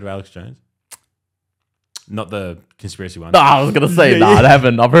Jones. You ever heard of Alex Jones? Not the conspiracy one. No, I was going to say, I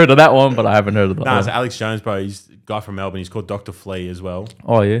haven't. I've heard of that one, but I haven't heard of that one. It's Alex Jones, bro. He's a guy from Melbourne. He's called Dr. Flea as well.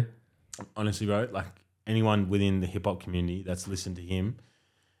 Oh, yeah? Honestly, bro, like anyone within the hip-hop community that's listened to him,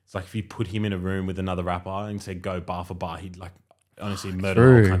 it's like if you put him in a room with another rapper and said go bar for bar, he'd like honestly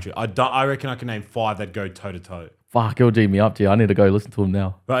murder the whole country. I reckon I can name 5 that go toe-to-toe. Fuck, he'll G me up, G. I need to go listen to him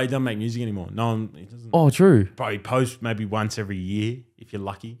now. But he doesn't make music anymore. No, he doesn't. Oh, true. Bro, he posts maybe once every year if you're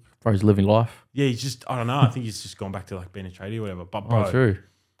lucky. Bro, he's living life. Yeah, he's just, I don't know. I think he's just gone back to like being a tradie or whatever. But bro, true.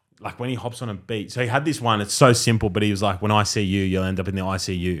 Like when he hops on a beat. So he had this one, it's so simple, but he was like, when I see you, you'll end up in the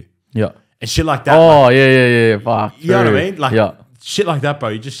ICU. Yeah. And shit like that. Oh, like, yeah. Fuck. You know what I mean? Like shit like that, bro.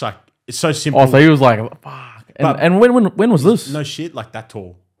 You just like, it's so simple. Oh, so he was like, fuck. And when was this? No shit like that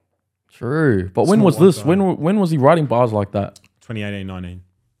tall. True. But when was this? When was he writing bars like that? 2018, 19.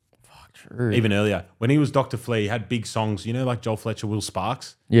 Fuck, true. Even earlier. When he was Dr. Flea, he had big songs, like Joel Fletcher, Will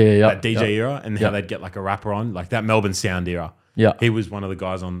Sparks. Yeah. That DJ era and how they'd get like a rapper on, like that Melbourne sound era. Yeah. He was one of the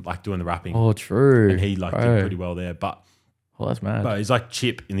guys on like doing the rapping. Oh, true. And he like did pretty well there. But that's mad. But he's like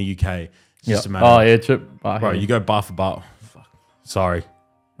Chip in the UK. It's just a matter. Oh, yeah, Chip. Bro, you go bar for bar. Fuck. Sorry.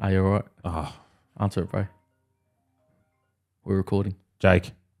 You're all right. Oh. Answer it, bro. We're recording.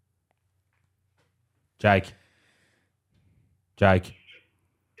 Jake.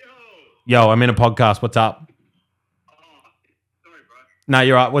 Yo, I'm in a podcast. What's up? Sorry, bro. No,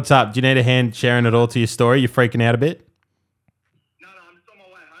 you're right. What's up? Do you need a hand sharing it all to your story? You're freaking out a bit? No, I'm just on my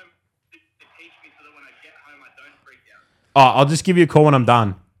way home to teach me so that when I get home, I don't freak out. Oh, I'll just give you a call when I'm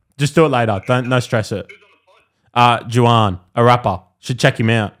done. Just do it later. No stress it. Who's on the pod? Juwan, a rapper. Should check him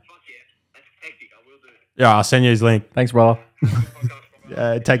out. Fuck yeah. That's hectic. I will do it. Yeah, I'll send you his link. Thanks, brother.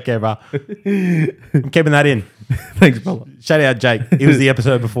 Take care, bro. I'm keeping that in. Thanks, brother. Shout out Jake. He was the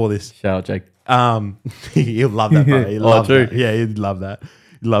episode before this. Shout out, Jake. He'll love that, bro. He'll love true. that. Yeah, he'd love that.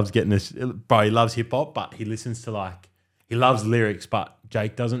 He loves getting this. Bro, he loves hip hop, but he listens to he loves lyrics, but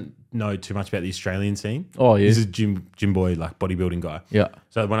Jake doesn't know too much about the Australian scene. Oh, yeah. He's a gym boy, like bodybuilding guy. Yeah.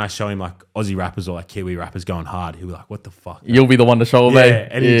 So when I show him like Aussie rappers or like Kiwi rappers going hard, he'll be like, what the fuck? You'll be the one to show him, Yeah,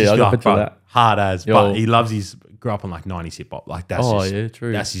 and he just got bro, that. hard as. Yo. But he loves grew up on like 90s hip hop. Like that's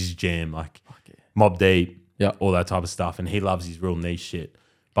true. That's his jam. Like Mobb Deep, yeah, all that type of stuff. And he loves his real niche shit.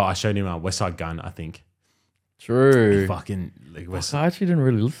 But I showed him West Side Gun, I think. True. He fucking I actually didn't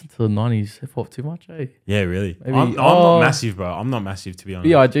really listen to the 90s hip hop too much, Yeah, really. Maybe, I'm not massive, bro. I'm not massive, to be honest.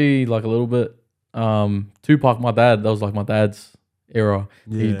 B.I.G. like a little bit. Tupac, my dad, that was like my dad's era.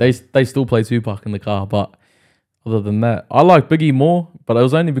 Yeah. They still play Tupac in the car, but other than that, I like Biggie more, but it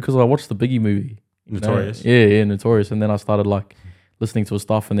was only because I watched the Biggie movie. Notorious. Yeah, Notorious. And then I started like listening to his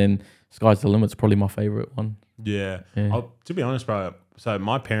stuff, and then Sky's the Limit's probably my favorite one. Yeah. To be honest, bro, so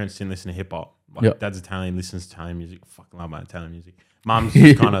my parents didn't listen to hip hop. Dad's Italian, listens to Italian music. Fucking love my Italian music. Mum's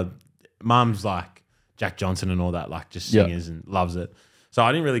mum's like Jack Johnson and all that, like just singers and loves it. So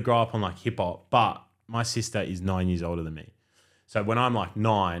I didn't really grow up on like hip hop, but my sister is 9 years older than me. So when I'm like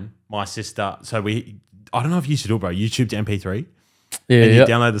 9, my sister, I don't know if you used to do it, bro. YouTube to MP3. Yeah, and you yep.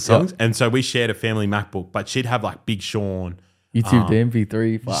 download the songs. Yep. And so we shared a family MacBook, but she'd have like Big Sean, YouTube to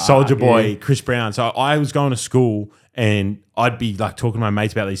MP3. Soldier Boy, Chris Brown. So I was going to school and I'd be like talking to my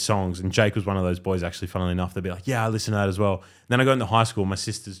mates about these songs. And Jake was one of those boys, actually, funnily enough. They'd be like, yeah, I listen to that as well. And then I got into high school. My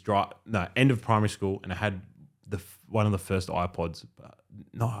sister's end of primary school, and I had one of the first iPods.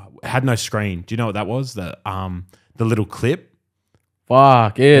 No, it had no screen. Do you know what that was? The little clip.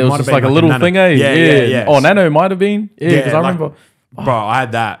 Fuck, yeah. It was just like a little thing, eh? Yeah. Oh, Nano might have been. Yeah, because I remember. Bro, I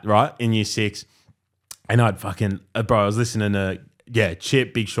had that, right, in year 6. And I'd fucking, bro, I was listening to,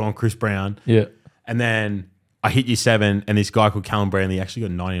 Chip, Big Sean, Chris Brown. Yeah. And then I hit year 7, and this guy called Callum Branley actually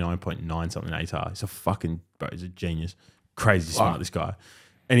got 99.9 something ATAR. He's a fucking, bro, he's a genius. Crazy smart, this guy.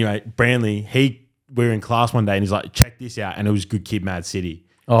 Anyway, Branley, we were in class one day, and he's like, check this out. And it was Good Kid, Mad City.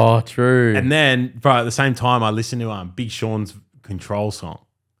 Oh, true. And then, bro, at the same time, I listened to Big Sean's Control song.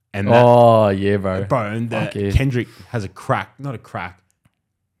 And yeah, bro. Bro, and Kendrick has not a crack.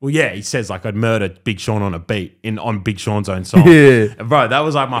 Well, yeah, he says like I'd murder Big Sean on a beat on Big Sean's own song. Yeah. Bro, that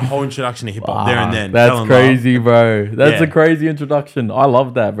was like my whole introduction to hip hop there and then. That's crazy, bro. That's a crazy introduction. I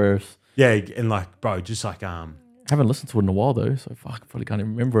love that verse. Yeah, and like, bro, just like I haven't listened to it in a while though, so fuck, probably can't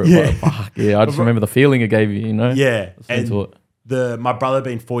even remember it. Yeah. But fuck, yeah, I just remember the feeling it gave you, you know? Yeah. And my brother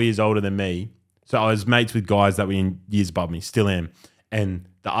being 4 years older than me, so I was mates with guys that were in years above me, still am. And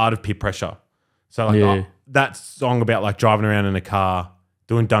The Art of Peer Pressure. So like that song about like driving around in a car,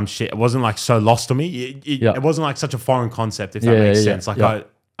 doing dumb shit, it wasn't like so lost to me. It wasn't like such a foreign concept, if that makes sense. Like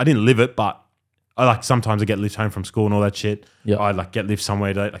I didn't live it, but I like sometimes I get lifts home from school and all that shit. Yeah. I'd like get lifts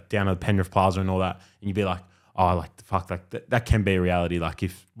somewhere to, like down to the Penrith Plaza and all that. And you'd be like, oh, like fuck, like that can be a reality. Like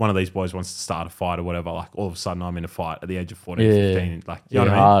if one of these boys wants to start a fight or whatever, like all of a sudden I'm in a fight at the age of 14, 15. Like, you know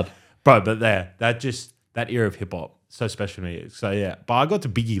what I mean? Hard. Bro, but that era of hip hop, so special to me. So yeah, but I got to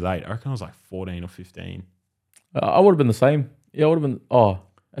Biggie late. I reckon I was like 14 or 15. I would have been the same. Yeah, I would have been. Oh,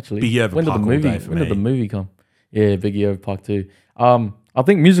 actually, Biggie over Pac all day for me. When did the movie come? Yeah, Biggie over Pac too. I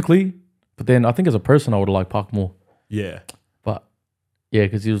think musically, but then I think as a person, I would have liked Pac more. Yeah, but yeah,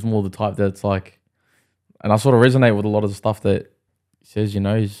 because he was more the type that's like, and I sort of resonate with a lot of the stuff that he says. You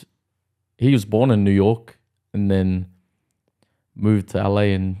know, he was born in New York and then moved to LA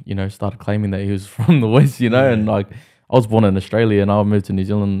and, you know, started claiming that he was from the West, you know, and like I was born in Australia and I moved to New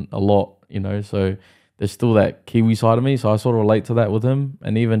Zealand a lot, you know, so there's still that Kiwi side of me. So I sort of relate to that with him.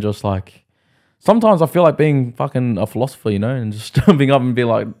 And even just like, sometimes I feel like being fucking a philosopher, you know, and just jumping up and be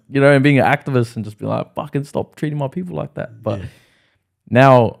like, you know, and being an activist and just be like, fucking stop treating my people like that. But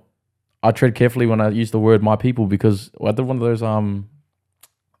now I tread carefully when I use the word my people, because I did one of those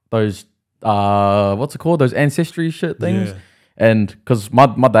what's it called? Those ancestry shit things. Yeah. And because my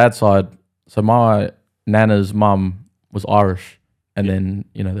dad's side, so my nana's mum was Irish, and then,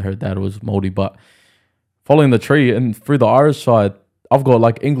 you know, her dad was Māori. But following the tree and through the Irish side, I've got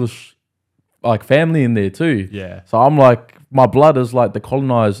like English like family in there too. Yeah. So I'm like, my blood is like the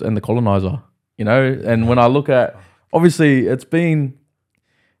colonized and the colonizer, you know. And when I look at, obviously it's been,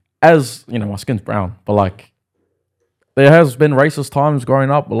 as you know, my skin's brown, but like there has been racist times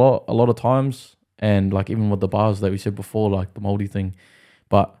growing up a lot of times. And like even with the bars that we said before, like the Māori thing.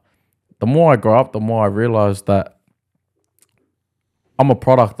 But the more I grow up, the more I realize that I'm a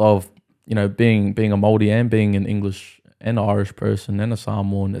product of, you know, being a Māori and being an English and Irish person and a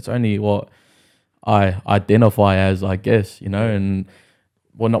Samoan. It's only what I identify as, I guess, you know. And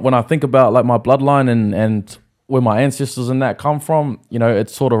when I think about like my bloodline and where my ancestors and that come from, you know, it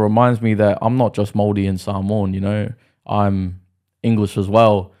sort of reminds me that I'm not just Māori and Samoan, you know. I'm English as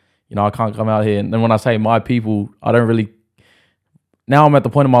well. You know, I can't come out here. And then when I say my people, I don't really... Now I'm at the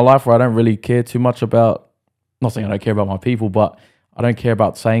point in my life where I don't really care too much about... Not saying I don't care about my people, but I don't care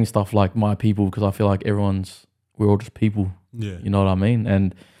about saying stuff like my people, because I feel like we're all just people. Yeah. You know what I mean?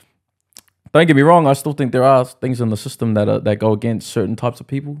 And don't get me wrong, I still think there are things in the system that go against certain types of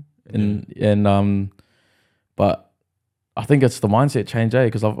people. But I think it's the mindset change,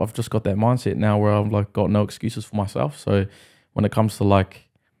 because I've just got that mindset now where I've like got no excuses for myself. So when it comes to like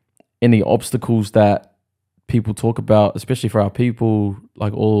any obstacles that people talk about, especially for our people,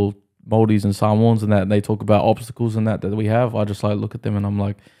 like all Māoris and Samoans and that, they talk about obstacles and that we have, I just like look at them and I'm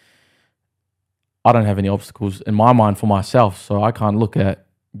like, I don't have any obstacles in my mind for myself, so I can't look at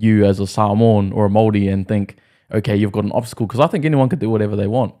you as a Samoan or a Māori and think, okay, you've got an obstacle, because I think anyone can do whatever they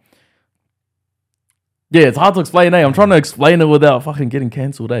want. Yeah, it's hard to explain, I'm trying to explain it without fucking getting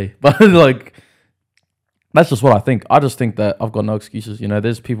cancelled, But like, that's just what I think. I just think that I've got no excuses, you know.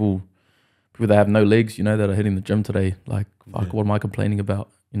 There's people that have no legs, you know, that are hitting the gym today. Like, fuck, what am I complaining about?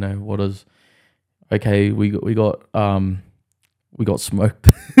 You know, okay, we got smoked.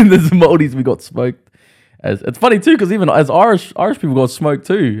 There's Maldives, we got smoked. It's funny too, because even as Irish people got smoked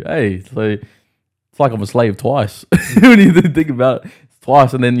too. Hey, so it's like I'm a slave twice when you think about it. It's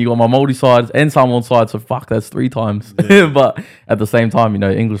twice, and then you got my Māori side and Samoan side. So fuck, that's 3 times. Yeah. But at the same time,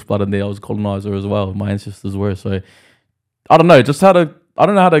 English blood in there. I was a colonizer as well. My ancestors were. So I don't know, I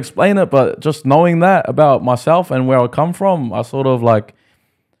don't know how to explain it, but just knowing that about myself and where I come from, I sort of like,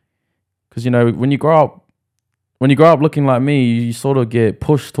 because when you grow up looking like me, you sort of get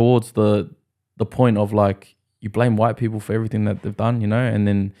pushed towards the point of like you blame white people for everything that they've done, and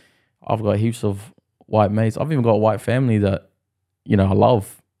then I've got heaps of white mates. I've even got a white family that I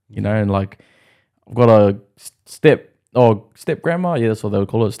love, and like I've got a step grandma, yeah, that's what they would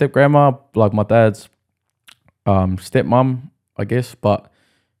call it, step grandma, like my dad's step mum, I guess, but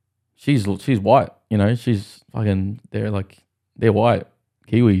she's white, she's fucking they're white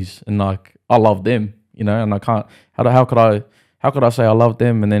Kiwis, and like I love them, and I can't how could I say I love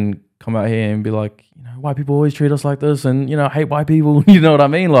them and then come out here and be like, white people always treat us like this, and I hate white people. You know what I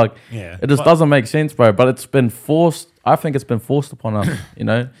mean? Like, Yeah, it just doesn't make sense, bro. But it's been forced. I think it's been forced upon us,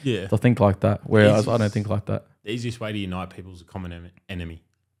 Yeah. to think like that. Whereas I don't think like that. The easiest way to unite people is a common enemy.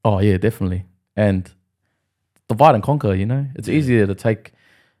 Oh yeah, definitely. And divide and conquer. It's easier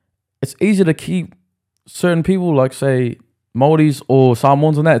to keep certain people, like say Māoris or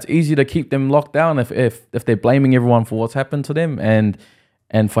Samoans and that. It's easier to keep them locked down if they're blaming everyone for what's happened to them and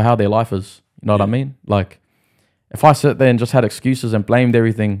for how their life is. You know what I mean? Like, if I sit there and just had excuses and blamed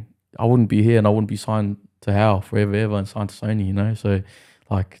everything, I wouldn't be here and I wouldn't be signed to How forever ever and signed to Sony, So,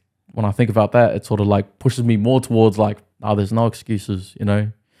 like, when I think about that, it sort of like pushes me more towards like, there's no excuses,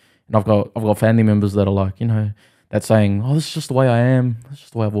 And I've got family members that are like, that's saying, this is just the way I am. That's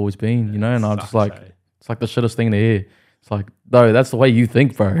just the way I've always been, And I'm just like, it's like the shittest thing to hear. It's like, no, that's the way you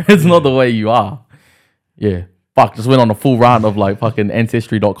think, bro. It's not the way you are. Yeah. Fuck, just went on a full rant of like fucking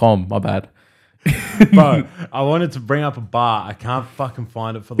ancestry.com. My bad. Bro, I wanted to bring up a bar. I can't fucking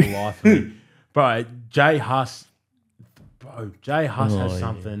find it for the life of me. Bro, Jay Huss has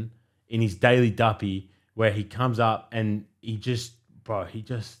something in his daily duppy where he comes up and what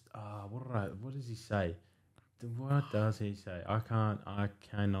does he say? What does he say? I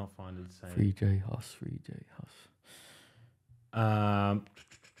cannot find it saying. Free J Huss. J Huss.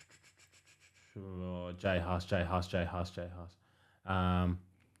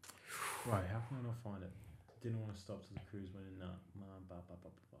 Right, how can I not find it? Didn't want to stop till the cruise went in.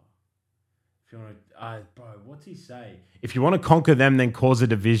 If you want to, bro, what's he say? If you want to conquer them, then cause a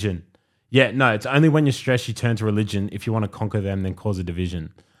division. Yeah, no, it's only when you're stressed you turn to religion. If you want to conquer them, then cause a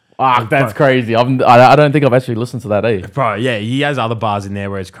division. That's crazy. I don't think I've actually listened to that, Bro, yeah, he has other bars in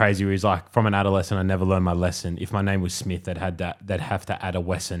there where it's crazy. Where he's like, from an adolescent, I never learned my lesson. If my name was Smith, they'd have to add a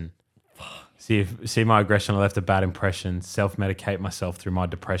Wesson. See my aggression, I left a bad impression. Self-medicate myself through my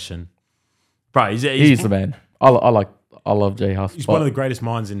depression. Bro, he's the man. I love J Huss. He's one of the greatest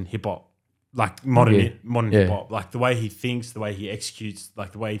minds in hip hop, like modern hip hop. Like the way he thinks, the way he executes,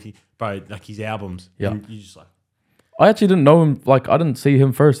 like the way like his albums. Yeah, and you just like. I actually didn't know him. Like I didn't see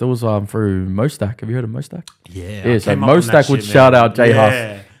him first. It was through Mostack. Have you heard of Mostack? Yeah. So Mostack would shout out J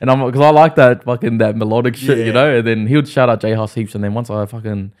Huss, and I'm because I like that melodic shit, And then he would shout out J Huss heaps, and then once I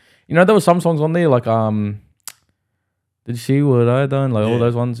fucking, there were some songs on there like Did you see what I done? Like all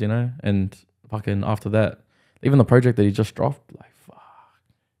those ones, and fucking after that, even the project that he just dropped, like fuck.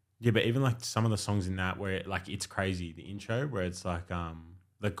 Yeah, but even like some of the songs in that where like it's crazy, the intro where it's like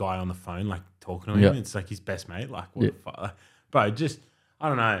the guy on the phone like talking to him, it's like his best mate, like what the fuck, bro. Just I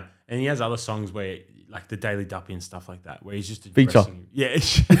don't know. And he has other songs where like the Daily Duppy and stuff like that, where he's just addressing. Yeah,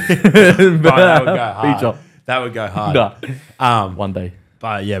 bro, that would go hard. Feature. That would go hard. Nah. One day.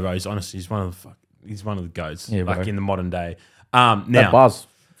 But yeah, bro, he's one of the goats, yeah, like bro. in the modern day. Now that bar's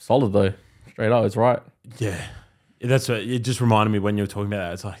solid though. Straight up, it's right. Yeah. That's what it just reminded me when you were talking about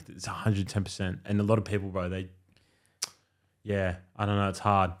that. It's like it's 110%. And a lot of people, bro, I don't know, it's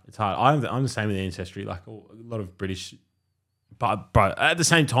hard. I'm the same with the ancestry, like a lot of British, but bro, at the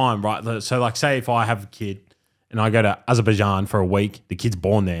same time, right? So like say if I have a kid and I go to Azerbaijan for a week, the kid's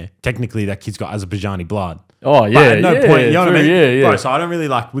born there. Technically that kid's got Azerbaijani blood. Oh yeah, but at no point, you know what I mean? Yeah. Bro, so I don't really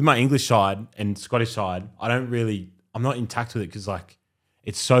like with my English side and Scottish side, I'm not intact with it because like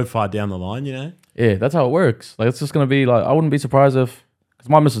it's so far down the line, Yeah, that's how it works. Like it's just gonna be like I wouldn't be surprised if because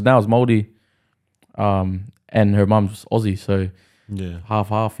my missus now is Māori, and her mum's Aussie, so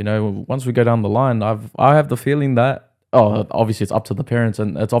half. Once we go down the line, I have the feeling that obviously it's up to the parents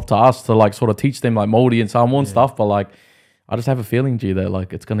and it's up to us to like sort of teach them like Māori and Samoan stuff, but like I just have a feeling, G, that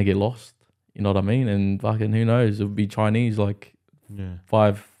like it's gonna get lost. You know what I mean? And fucking who knows? It would be Chinese like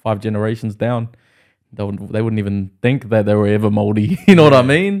five generations down. They wouldn't even think that they were ever moldy. You know what I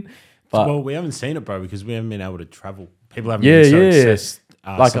mean? But well, we haven't seen it, bro, because we haven't been able to travel. People haven't yeah, been so yeah, access,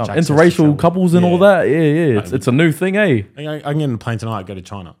 like such access to interracial travel. couples and all that. Yeah. It's a new thing, eh? I can get on a plane tonight, go to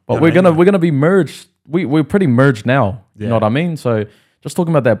China. But You know what I mean? we're gonna be merged. We're pretty merged now. You know Yeah. what I mean? So just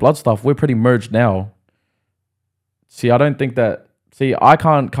talking about that blood stuff, we're pretty merged now. See, I don't think that. See, I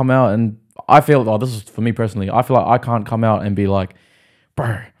can't come out and I feel. Oh, this is for me personally. I feel like I can't come out and be like,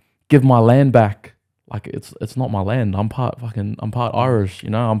 bro, give my land back. Like it's not my land. I'm part Irish. You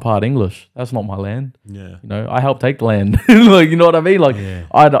know, I'm part English. That's not my land. Yeah. You know, I helped take the land. Like, you know what I mean? Like, Yeah.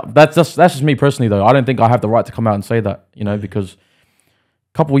 that's just me personally though. I don't think I have the right to come out and say that. You know, because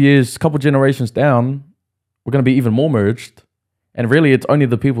couple generations down, we're gonna be even more merged. And really, it's only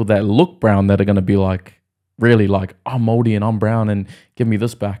the people that look brown that are gonna be like, really like, I'm moldy and I'm brown and give me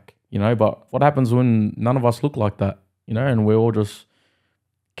this back. You know, but what happens when none of us look like that? You know, and we're all just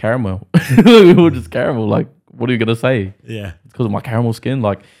caramel. We're all just caramel. Like, what are you gonna say? Yeah. Because of my caramel skin?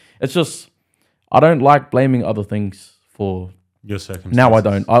 Like, it's just, I don't like blaming other things for. Your circumstances. Now I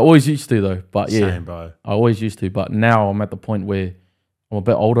don't. I always used to though. But yeah, Same, bro. I always used to. But now I'm at the point where I'm a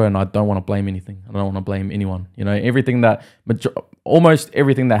bit older and I don't want to blame anything. I don't want to blame anyone. You know, almost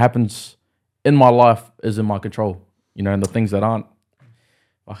everything that happens in my life is in my control. You know, and the things that aren't,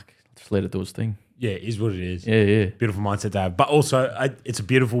 fuck, just let it do its thing. Yeah, it is what it is. Yeah. Beautiful mindset to have. But also, it's a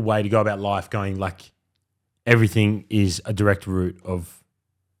beautiful way to go about life, going like everything is a direct route of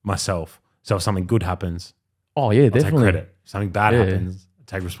myself. So if something good happens, Oh yeah, I'll definitely. take credit. If something bad Yeah. happens, I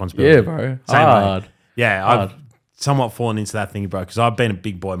take responsibility. Yeah, bro. Same Hard. way. Yeah, Hard. I've somewhat fallen into that thing, bro, because I've been a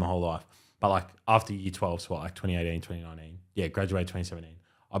big boy my whole life. But like after year 12, so like 2018, 2019, graduated 2017,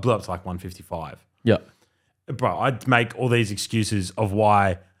 I blew up to like 155. Yeah. Bro, I'd make all these excuses of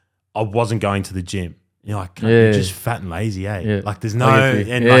why I wasn't going to the gym. You're like, cunt, Yeah. you're just fat and lazy, eh? Yeah. Like there's I no, get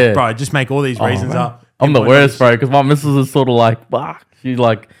you. and Yeah. like, bro, just make all these Oh, reasons man. up. I'm the Pinpoint worst, all bro, because my missus is sort of like, fuck. She's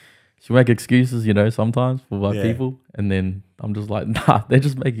like, she make excuses, you know, sometimes for like Yeah. people, and then I'm just like, nah, they're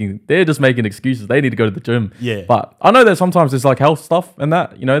just making excuses. They need to go to the gym. Yeah. But I know that sometimes there's like health stuff and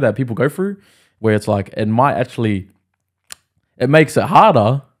that, you know, that people go through, where it's like it makes it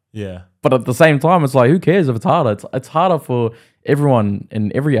harder. Yeah. But at the same time, it's like, who cares if it's harder? It's harder for everyone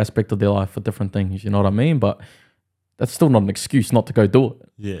in every aspect of their life for different things. You know what I mean? But that's still not an excuse not to go do it.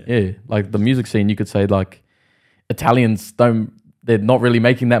 Yeah. Yeah, like the music scene, you could say like Italians they're not really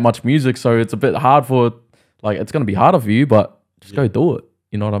making that much music, so it's a bit hard it's going to be harder for you, but just go do it.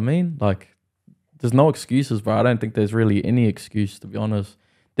 You know what I mean? Like, there's no excuses, bro. I don't think there's really any excuse, to be honest.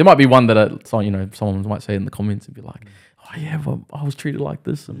 There might be one that, someone might say in the comments and be like, oh yeah, well, I was treated like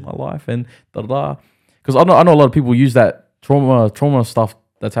this in my life and da-da-da. Because I know a lot of people use that trauma stuff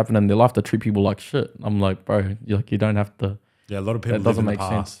that's happened in their life to treat people like shit. I'm like, bro, you don't have to. Yeah, a lot of people That live doesn't in the make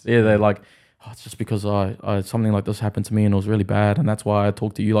past. sense. Yeah, they're like, oh, it's just because I something like this happened to me and it was really bad, and that's why I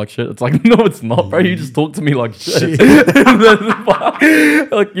talk to you like shit. It's like, no, it's not, bro. You just talk to me like shit.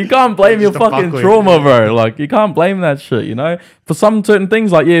 Like, you can't blame your Just a fucking fuckwit. trauma, bro. Like, you can't blame that shit, you know? For some certain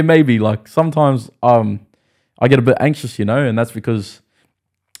things, like, yeah, maybe. Like, sometimes I get a bit anxious, you know, and that's because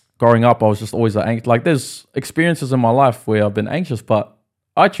growing up, I was just always like, there's experiences in my life where I've been anxious, but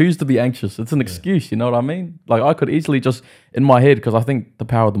I choose to be anxious. It's an excuse, you know what I mean? Like, I could easily just, in my head, because I think the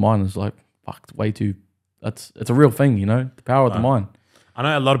power of the mind is like, fuck, it's way too, it's a real thing, you know? The power of the mind. I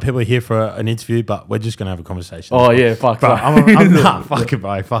know a lot of people are here for an interview, but we're just going to have a conversation. Oh, yeah, fuck. Bro, sorry. nah, fuck it,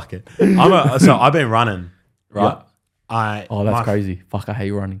 bro. Fuck it. So I've been running, right? Oh, that's crazy. Fuck, I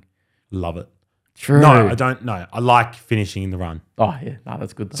hate running. Love it. True. No, I don't. No, I like finishing the run. Oh, yeah. Nah,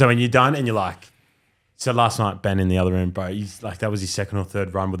 that's good. Though. So when you're done and you're like, so last night, Ben in the other room, bro, he's like, that was his second or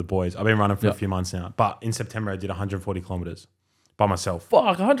third run with the boys. I've been running for a few months now, but in September I did 140 kilometers by myself. Fuck,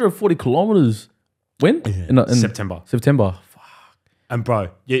 140 kilometers. When? Yeah. September. September. Fuck. And bro,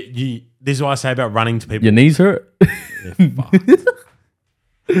 this is what I say about running to people. Your knees hurt?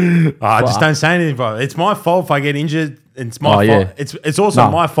 I just don't say anything, bro. It's my fault if I get injured. It's my fault. Yeah. It's also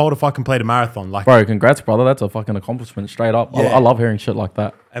my fault if I complete a marathon. Like, Bro, congrats, brother. That's a fucking accomplishment straight up. Yeah. I love hearing shit like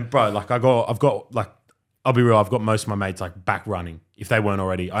that. and bro, like I've got like, I'll be real. I've got most of my mates like back running if they weren't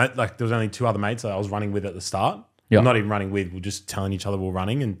already. There was only two other mates that I was running with at the start. Yeah. Not even running with. We're just telling each other we're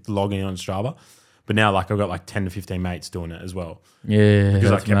running and logging on Strava. But now, like, I've got like 10 to 15 mates doing it as well. Yeah, Because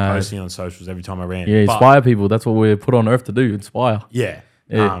I that's kept mad. posting on socials every time I ran. Yeah, But, inspire people. That's what we're put on earth to do. Inspire. Yeah.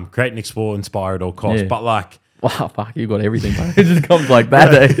 Yeah. Create and explore, inspire at all costs. Yeah. But like, Wow, fuck, you got everything, bro. It just comes like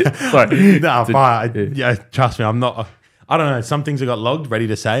that, eh? Sorry. no, but yeah. trust me, I'm not. I don't know. Some things I got logged, ready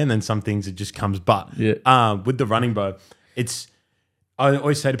to say, and then some things it just comes. But with the running, bro, I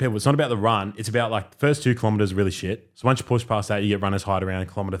always say to people, it's not about the run. It's about like the first 2 kilometers are really shit. So once you push past that, you get runners hide around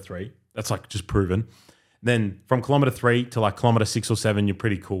kilometer 3. That's like just proven. Then from kilometer 3 to like kilometer 6 or 7, you're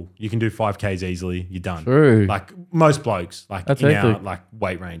pretty cool. You can do 5Ks easily. You're done. True. Like most blokes, like That's in our hectic. like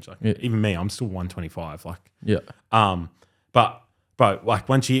weight range. Like Yeah. even me, I'm still 125. Like Yeah. but bro, like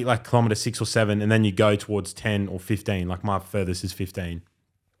once you hit like kilometer 6 or 7, and then you go towards 10 or 15. Like my furthest is 15.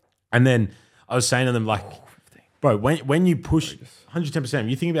 And then I was saying to them like, bro, when you push 110%,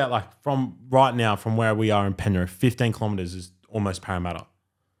 you think about like from right now from where we are in Penrith, 15 kilometers is almost Parramatta.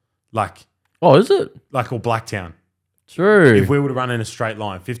 Like Oh, is it? or Blacktown. True. If we would run in a straight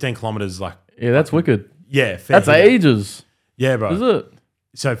line, 15 kilometers, like Yeah, that's wicked. yeah, fair That's hit. ages. Yeah, bro. Is it?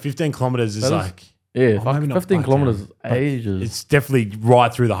 So 15 kilometers is That is- like Yeah, Oh, maybe not 15 Blacktown, kilometers is but ages. it's definitely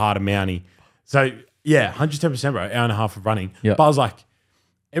right through the heart of Mountie. So yeah, 110%, bro. Hour and a half of running. Yeah. But I was like,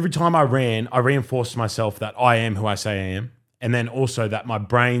 every time I ran, I reinforced myself that I am who I say I am, and then also that my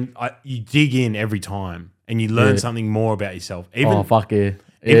brain, you dig in every time and you learn Yeah. something more about yourself. Even Oh, fuck yeah.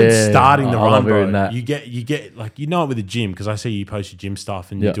 Even Yeah, starting the I run, love bro, hearing that. you get like you know it with the gym because I see you post your gym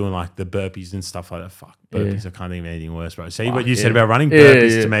stuff and Yeah. you're doing like the burpees and stuff like that. Fuck burpees, I can't think of anything worse, bro. See what Fuck, you said yeah. about running Yeah,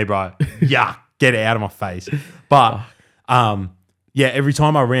 burpees yeah. to me, bro. Yeah, get it out of my face. But yeah, every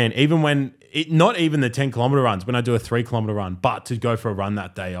time I ran, even when not even the 10-kilometer runs, when I do a 3-kilometer run, but to go for a run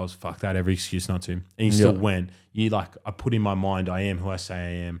that day, I was fucked. I had every excuse not to, and you still Yeah. went. You like I put in my mind, I am who I say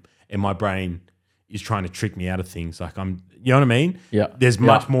I am, and my brain is trying to trick me out of things. Like you know what I mean? Yeah. There's Yeah.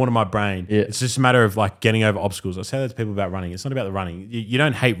 much more to my brain. Yeah. It's just a matter of like getting over obstacles. I say that to people about running. It's not about the running. You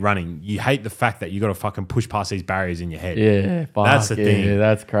don't hate running. You hate the fact that you got to fucking push past these barriers in your head. Yeah, fuck, That's the thing. Yeah,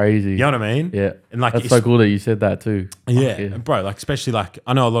 that's crazy. You know what I mean? Yeah. And like That's it's- so cool that you said that too. Fuck yeah, and bro. Like especially like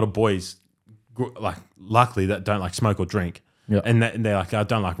I know a lot of boys, like luckily that don't like smoke or drink. Yeah. And they're like, I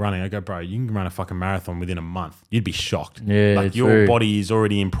don't like running. I go, bro, you can run a fucking marathon within a month. You'd be shocked. Yeah, like your true. body is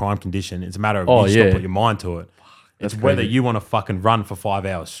already in prime condition. It's a matter of Oh, you just gotta yeah. put your mind to it. It's That's whether crazy. you want to fucking run for 5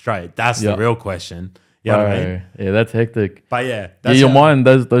 hours straight. That's Yeah. the real question. You know what I mean? Bro, yeah, that's hectic. But yeah, Yeah, that's your how- mind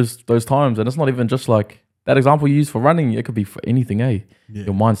those times, and it's not even just like that example you use for running. It could be for anything, eh? Yeah.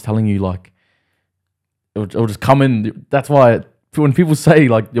 Your mind's telling you like it'll just come in. That's why when people say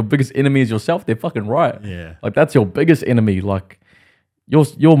like your biggest enemy is yourself, they're fucking right. Yeah. Like that's your biggest enemy. Like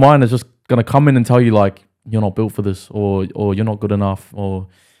your mind is just gonna come in and tell you like you're not built for this, or you're not good enough, or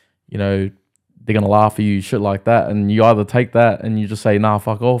you know they're gonna laugh at you, shit like that. And you either take that and you just say nah,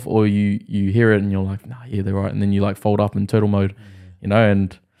 fuck off, or you hear it and you're like nah, yeah, they're right, and then you like fold up in turtle mode, you know.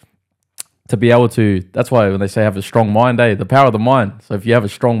 And to be able to, that's why when they say have a strong mind, the power of the mind. So if you have a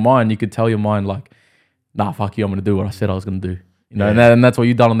strong mind, you could tell your mind like, nah, fuck you, I'm gonna do what I said I was gonna do, you know. Yeah. And that's what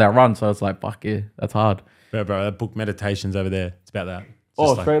you done on that run. So it's like fuck yeah, that's hard. Bro, that book Meditations over there. It's about that. It's Oh,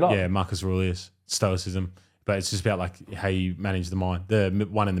 just like, straight up? Yeah, Marcus Aurelius, Stoicism. But it's just about like how you manage the mind. The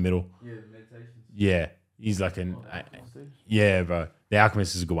one in the middle. Yeah, meditation. Yeah. He's like yeah, bro. The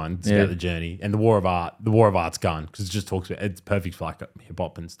Alchemist is a good one. It's Yeah. about the journey. And the War of Art's gone because it just talks about, it's perfect for like hip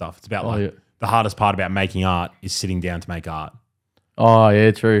hop and stuff. It's about like yeah. the hardest part about making art is sitting down to make art. Oh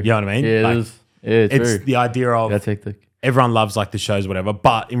yeah, true. You know what I mean? Yeah, Like, it is. Yeah, true. It's the idea of That's hectic. everyone loves like the shows, whatever.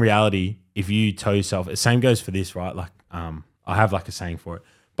 But in reality, if you tell yourself, the same goes for this, right? Like, I have like a saying for it,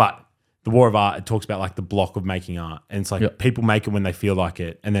 but the War of Art, it talks about like the block of making art, and it's like Yep. people make it when they feel like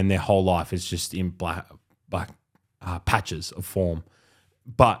it, and then their whole life is just in black patches of form.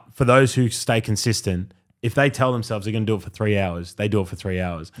 But for those who stay consistent, if they tell themselves they're going to do it for 3 hours, they do it for 3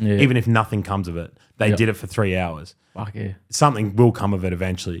 hours, Yeah. even if nothing comes of it. They Yep. did it for 3 hours. Fuck yeah. Something will come of it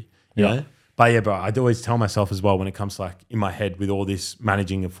eventually, you Yeah. know? But yeah, bro, I'd always tell myself as well when it comes to like in my head with all this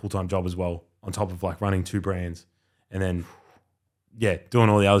managing a full-time job as well, on top of like running 2 brands and then, yeah, doing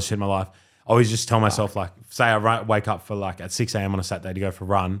all the other shit in my life. I always just tell myself like, say I wake up for like at 6 a.m. on a Saturday to go for a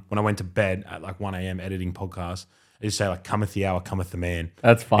run. When I went to bed at like 1 a.m. editing podcasts, I just say like, cometh the hour, cometh the man.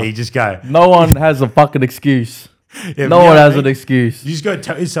 That's fun. And you just go, No one has a fucking excuse. yeah, No you know one what I has mean? an excuse. You just go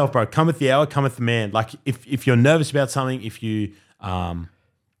tell yourself, bro, cometh the hour, cometh the man. Like if you're nervous about something,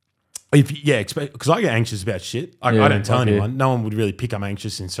 because I get anxious about shit. I don't tell fuck yeah. anyone. No one would really pick up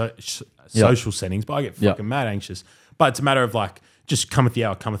anxious in social settings, but I get fucking mad anxious. But it's a matter of like, just cometh the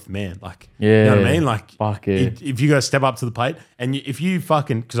hour, cometh the man. Like, you know what I Yeah. mean? Like, Fuck yeah. if you got to step up to the plate, and if you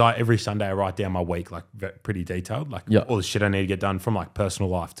fucking, because every Sunday I write down my week, like pretty detailed, like Yeah. all the shit I need to get done from like personal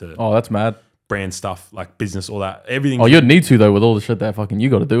life to Oh, that's mad. brand stuff, like business, all that, everything. Oh, you'd need to though with all the shit that fucking you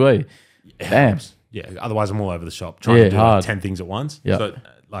got to do, eh? Damn. Yeah, otherwise I'm all over the shop trying Yeah, to do hard. like 10 things at once. Yeah. So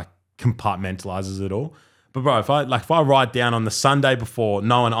like compartmentalizes it all. But bro, if I write down on the Sunday before,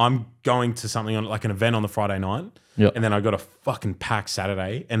 knowing I'm going to something on like an event on the Friday night, Yeah. and then I got a fucking packed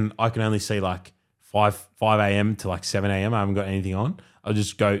Saturday, and I can only see like 5 a.m. to like 7 a.m. I haven't got anything on. I'll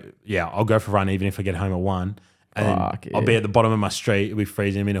just go, I'll go for a run even if I get home at 1, And then Fuck, I'll yeah. be at the bottom of my street, it'll be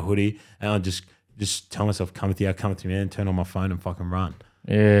freezing, I'm in a hoodie, and I'll just tell myself, come with you, man, turn on my phone and fucking run.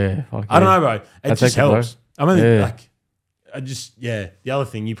 Yeah. Fuck I don't yeah. know, bro. It That's just hectic, bro. helps. I mean, Yeah. like, the other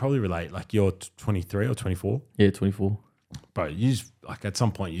thing, you probably relate, like you're 23 or 24. Yeah, 24. Bro, you just, like at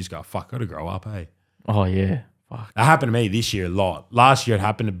some point you just go, fuck, I gotta grow up, hey. Oh, yeah. Fuck. That happened to me this year a lot. Last year it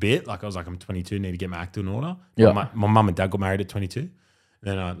happened a bit. Like I was like, I'm 22, need to get my act in order. Yeah. My mum and dad got married at 22. And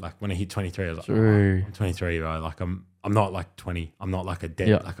then I, like when I hit 23, I was like, True. I'm 23, bro. Like I'm not like 20. I'm not like a dead.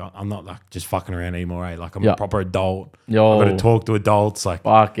 Yeah. Like I'm not like just fucking around anymore. Eh? Like I'm Yeah. a proper adult. Yo. I've got to talk to adults. Like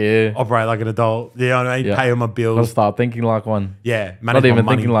Fuck yeah. operate like an adult. You know what I mean? Yeah. Pay all my Gotta bills. start thinking like one. Yeah, manage Not my even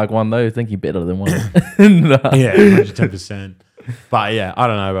money. thinking like one though, thinking better than one. Nah. Yeah, 110%. But yeah, I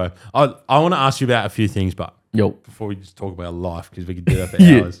don't know, bro. I want to ask you about a few things, but Yo. before we just talk about life, because we could do that for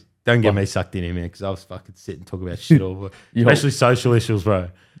Yeah. hours. Don't get me sucked in here, man, because I was fucking sit and talk about shit all over. Especially social issues, bro.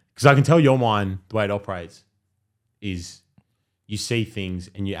 Because I can tell your mind, the way it operates, is you see things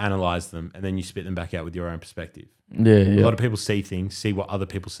and you analyze them and then you spit them back out with your own perspective. Yeah, A yeah. lot of people see things, see what other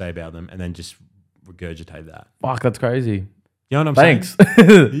people say about them, and then just regurgitate that. Fuck, that's crazy. You know what I'm Thanks.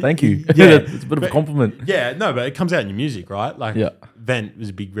 saying? Thank you. Yeah. It's a bit of a compliment. Yeah, no, but it comes out in your music, right? Like, Yeah. Vent was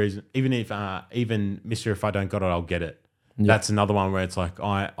a big reason. Even if, even Mr. If I Don't Got It, I'll Get It. Yeah. That's another one where it's like,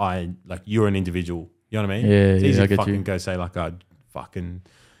 I like, you're an individual. You know what I mean? Yeah, it's yeah, easy I to get fucking you. go say like,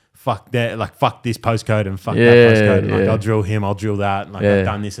 fuck that, like fuck this postcode and fuck Yeah, that postcode. And like, yeah. I'll drill him, I'll drill that. And like, Yeah. I've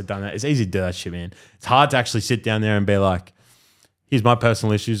done this, I've done that. It's easy to do that shit, man. It's hard to actually sit down there and be like, here's my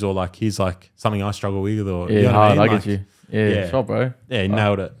personal issues, or like, here's like something I struggle with, or Yeah, you know what hard. I I mean? get you. Yeah, yeah. sure, bro. Yeah,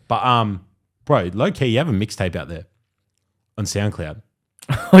 nailed it. But bro, low key, you have a mixtape out there on SoundCloud.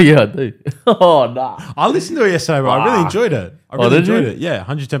 Oh, yeah, I do. Oh, nah. I listened to it yesterday, bro. I really Wow. enjoyed it. I Oh, really did you? enjoyed it. Yeah,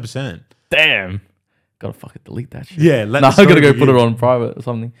 110%. Damn. Gotta fucking delete that shit. Yeah, let Nah, the I gotta story go put begin. it on private or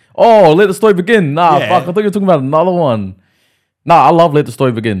something. Oh, Let the Story Begin. Nah, Yeah. fuck. I thought you were talking about another one. Nah, I love Let the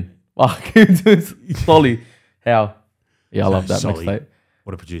Story Begin. Fuck. Solly. How? Yeah, I love that Solly. mixtape.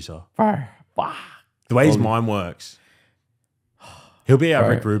 What a producer. Bro, fuck. The way his Solly. mind works. He'll be our Bro,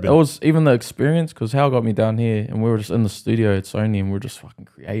 Rick Rubin. it was even the experience because Hal got me down here and we were just in the studio at Sony and we were just fucking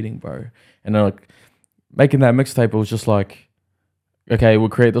creating, bro. And then like making that mixtape, it was just like, okay, we'll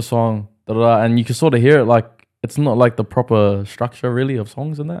create the song, and you can sort of hear it like it's not like the proper structure really of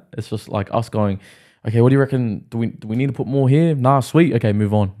songs in that. It's just like us going, okay, what do you reckon? Do we need to put more here? Nah, sweet. Okay,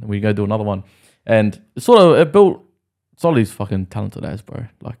 move on. And we go do another one. And it built Solly's fucking talented as, bro.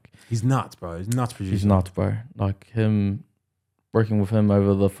 Like He's nuts, bro. He's nuts producer. he's nuts, bro. Like him working with him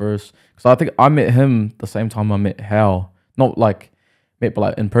over the first, because I think I met him the same time I met Hal. Not like met, but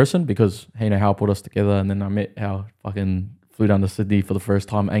like in person, because Hal put us together, and then I met Hal. Fucking flew down to Sydney for the first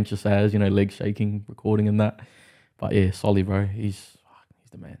time, anxious as, legs shaking, recording and that. But yeah, Solly, bro, he's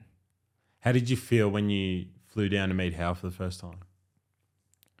the man. How did you feel when you flew down to meet Hal for the first time?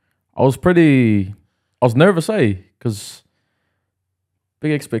 I was nervous, because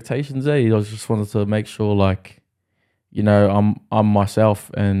big expectations, I just wanted to make sure, like, I'm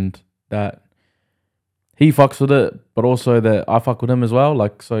myself and that he fucks with it, but also that I fuck with him as well.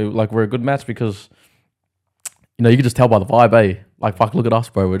 Like, so, like, we're a good match because, you can just tell by the vibe, Like, fuck, look at us,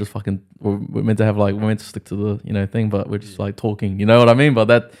 bro. We're just fucking, we're meant to stick to the, thing, but we're just like talking, you know what I mean? But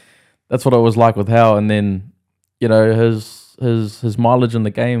that's what it was like with Hal. And then, his mileage in the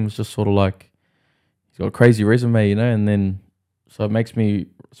game is just sort of like, he's got a crazy resume, and then, so it makes me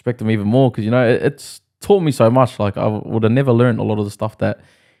respect him even more because, it's taught me so much. Like, I would have never learned a lot of the stuff that,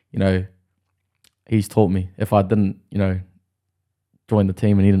 he's taught me if I didn't, join the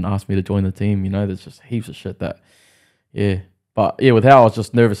team and he didn't ask me to join the team. There's just heaps of shit that, yeah. But yeah, with Hal, I was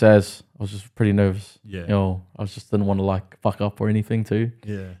just nervous I was just pretty nervous. Yeah. I just didn't want to like fuck up or anything too.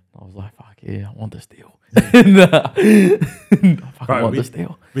 Yeah. I was like, fuck yeah, I want this deal. I fucking Bro, want this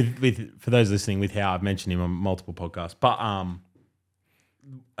deal. With for those listening, with Hal, I've mentioned him on multiple podcasts, but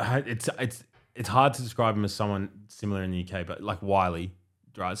it's hard to describe him as someone similar in the UK, but like Wiley,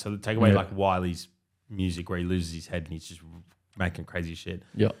 right? So take away like Wiley's music where he loses his head and he's just making crazy shit.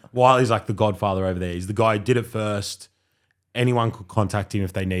 Yeah. Wiley's like the godfather over there. He's the guy who did it first. Anyone could contact him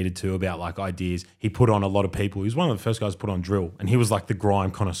if they needed to about like ideas. He put on a lot of people. He was one of the first guys to put on drill, and he was like the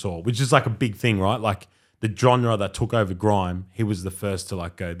grime connoisseur, which is like a big thing, right? Like the genre that took over grime, he was the first to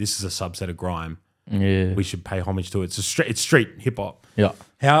like go, this is a subset of grime. Yeah. We should pay homage to it. It's street hip hop. Yeah.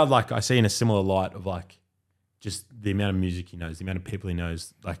 How like I see in a similar light of like just the amount of music he knows, the amount of people he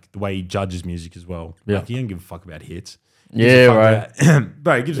knows, like the way he judges music as well. Yeah. Like he don't give a fuck about hits. Yeah, right.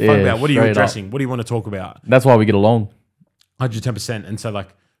 Bro, he gives a fuck Yeah, about what are you straight addressing? What do you want to talk about? That's why we get along. 110%. And so like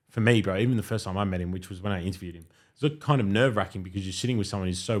for me, bro, even the first time I met him, which was when I interviewed him, it was kind of nerve wracking because you're sitting with someone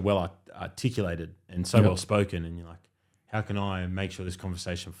who's so well articulated and so well spoken, and you're like, how can I make sure this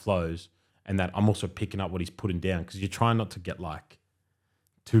conversation flows and that I'm also picking up what he's putting down, because you're trying not to get like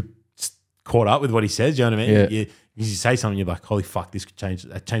too caught up with what he says. You know what I mean? Yeah. You say something, you're like, holy fuck, this could change.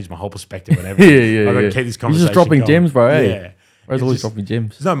 That changed my whole perspective. Whatever. I've got to keep this conversation. He's just dropping going. gems, bro. Yeah. Hey? Bro's always dropping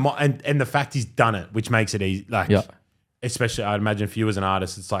gems. And the fact he's done it, which makes it easy. Like, especially I'd imagine for you as an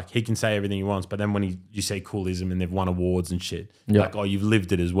artist, it's like he can say everything he wants, but then when you say coolism and they've won awards and shit, like, oh, you've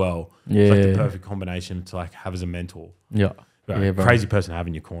lived it as well. Yeah. It's like the perfect combination to like have as a mentor. Yeah. Bro, crazy person to have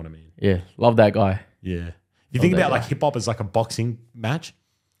in your corner, man. Yeah. Love that guy. Yeah. You think about like hip hop as like a boxing match,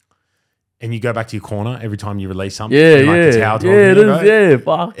 and you go back to your corner every time you release something. Yeah, like, yeah. It's how It is, bro. yeah.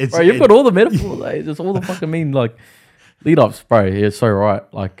 Fuck. Bro, you've got all the metaphors, like, just all the fucking mean, like, lead ups, bro. Yeah, it's so right.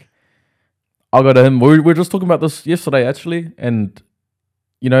 Like, I'll go to him. We were just talking about this yesterday, actually, and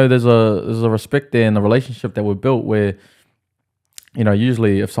you know, there's a respect there in the relationship that we built where, you know,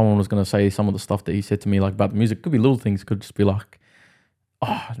 usually if someone was gonna say some of the stuff that he said to me, like about the music, could be little things, could just be like,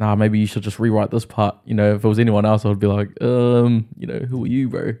 oh, nah, maybe you should just rewrite this part. You know, if it was anyone else, I would be like, you know, who are you,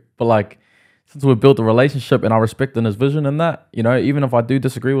 bro? But like, since we built a relationship and I respect in his vision and that, you know, even if I do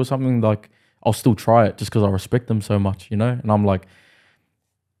disagree with something, like, I'll still try it just because I respect him so much, you know? And I'm like,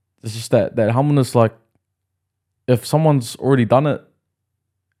 it's just that humbleness, like, if someone's already done it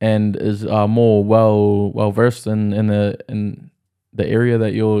and is more well versed in the area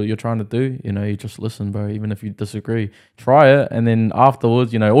that you're trying to do, you know, you just listen, bro. Even if you disagree, try it, and then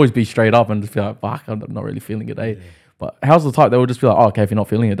afterwards, you know, always be straight up and just be like, fuck, I'm not really feeling it, eh? Yeah. But how's the type that will just be like, oh, okay, if you're not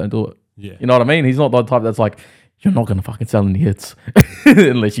feeling it, don't do it. Yeah, you know what I mean? He's not the type that's like, you're not gonna fucking sell any hits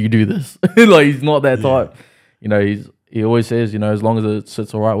unless you do this. Like, he's not that type. You know, he always says, you know, as long as it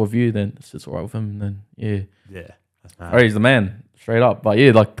sits all right with you, then it sits all right with him. And then that's mad. Oh, he's the man, straight up. But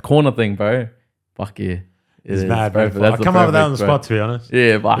yeah, like the corner thing, bro. Fuck yeah. It's mad, bro. I come up with that on the spot, to be honest.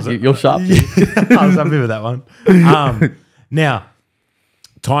 Yeah, but you're sharp. I was happy with that one. Now,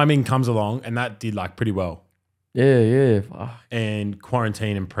 timing comes along, and that did like pretty well. Yeah. Fuck. And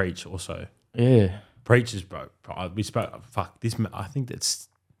Quarantine and Preach also. Yeah. Preach is, bro. We spoke. Fuck this. I think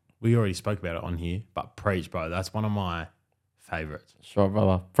we already spoke about it on here, but Preach, bro, that's one of my favorites. Sure,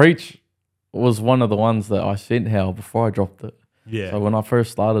 brother. Preach was one of the ones that I sent Hal before I dropped it. Yeah. So when I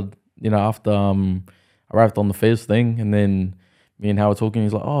first started, you know, after I rapped on the Fez thing, and then me and Hal were talking,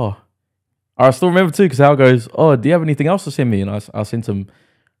 he's like, oh, I still remember too, because Hal goes, oh, do you have anything else to send me? And I sent him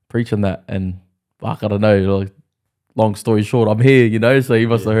Preach on that, and fuck, I don't know, like, long story short, I'm here, you know, so he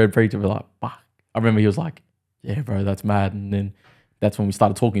must have heard Preach and be like, fuck. I remember he was like, yeah, bro, that's mad. And then that's when we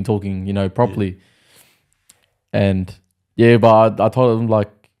started talking, you know, properly. And yeah, but I told him,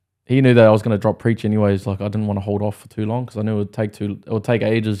 like, he knew that I was going to drop Preach anyways. Like, I didn't want to hold off for too long because I knew it would take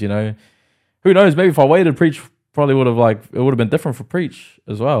ages, you know. Who knows? Maybe if I waited, Preach probably would have, like, it would have been different for Preach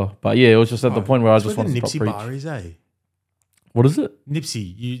as well. But yeah, it was just at the point where I just wanted to drop Preach. Bar is, eh? What is it?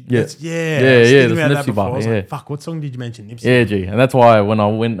 Nipsey. Yeah, this Nipsey bar. Yeah. Like, fuck, what song did you mention? Nipsey. Yeah, G. And that's why when I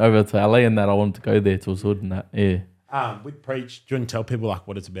went over to LA and that, I wanted to go there to his hood and that. Yeah. With Preach, do you want to tell people like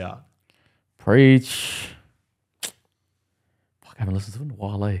what it's about? Preach. Fuck, I haven't listened to it in a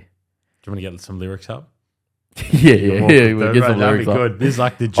while, eh? Do you want to get some lyrics up? yeah. We'll get some lyrics up. Good. This is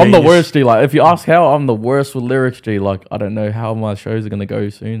like the genius. I'm the worst, G. Like, if you ask how, I'm the worst with lyrics, G. Like, I don't know how my shows are gonna go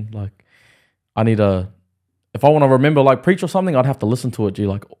soon. Like, I need a. If I want to remember, like, Preach or something, I'd have to listen to it, G.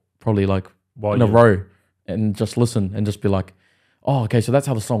 Like, probably like in a row, and just listen and just be like, oh, okay, so that's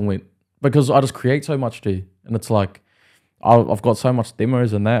how the song went. Because I just create so much, G. And it's like, I've got so much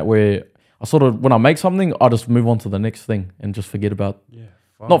demos and that where I sort of, when I make something, I just move on to the next thing and just forget about. Yeah.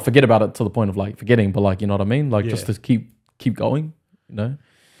 Not forget about it to the point of like forgetting, but like, you know what I mean? Like, just to keep going, you know?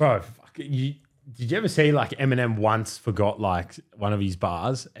 Bro, did you ever see like Eminem once forgot like one of his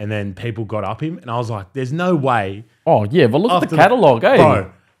bars and then people got up him and I was like, there's no way. Oh yeah, but look at the catalog, eh?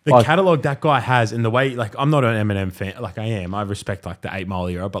 Bro, the catalog that guy has and the way, like, I'm not an Eminem fan. Like, I am. I respect like the 8 Mile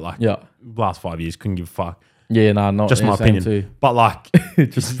era, but like last 5 years, couldn't give a fuck. Yeah, nah, not just my opinion. Too. But like,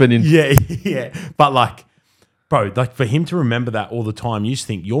 just spinning. Yeah. But like, bro, like for him to remember that all the time, you just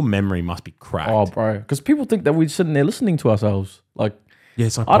think your memory must be cracked. Oh, bro, because people think that we're sitting there listening to ourselves. Like, yeah,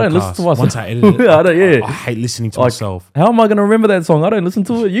 it's like I don't listen to myself. Once I edit it, I hate listening to myself. How am I gonna remember that song? I don't listen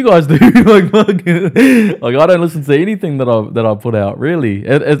to it. You guys do. like I don't listen to anything that I put out. Really,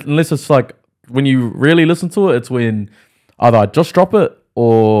 unless it's like when you really listen to it, it's when either I just drop it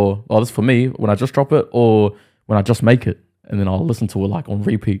or this is for me when I just drop it or when I just make it and then I'll listen to it like on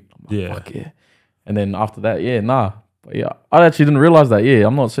repeat. Like, fuck yeah. And then after that, But yeah, I actually didn't realize that. Yeah,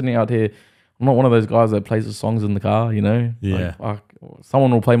 I'm not sitting out here. I'm not one of those guys that plays the songs in the car, you know? Yeah. Like, fuck,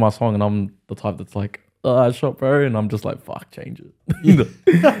 someone will play my song and I'm the type that's like, shop, bro. And I'm just like, fuck, change it.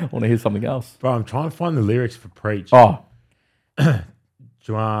 I want to hear something else. Bro, I'm trying to find the lyrics for Preach. Oh,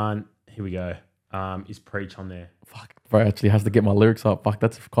 Juwan, here we go. Is Preach on there? fuck, bro. Actually has to get my lyrics up. Fuck,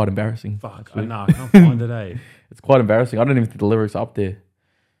 that's quite embarrassing. Fuck, I know, I can't find it, eh? It's quite embarrassing. I don't even think the lyrics are up there.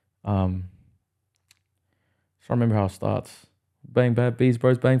 Trying to remember how it starts. Bang, bad bees,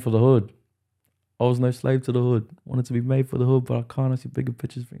 bros, bang for the hood. I was no slave to the hood. Wanted to be made for the hood, but I can't. I see bigger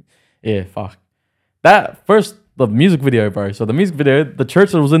pictures. Yeah, fuck. That first, the music video, bro. So the music video, the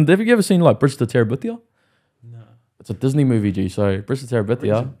church that was in. Have you ever seen like Bridge to Terabithia? No. It's a Disney movie, G. So Bridge to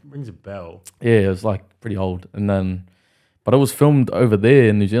Terabithia. Rings a bell. Yeah, it was like pretty old, and then, but it was filmed over there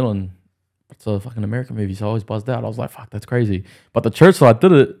in New Zealand. It's a fucking American movie, so I always buzzed out. I was like, fuck, that's crazy. But the church that I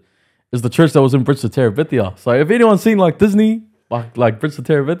did it is the church that was in Bridge to Terabithia. So if anyone's seen like Disney, like Bridge to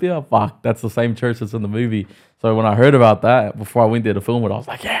Terabithia, fuck, that's the same church that's in the movie. So when I heard about that before I went there to film it, I was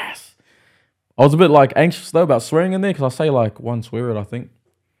like, yes. I was a bit like anxious though about swearing in there because I say like one swear word, I think.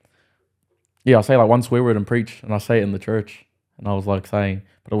 Yeah, I say like one swear word and preach, and I say it in the church. And I was like saying,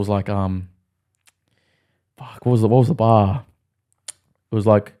 but it was like, fuck, what was the bar? It was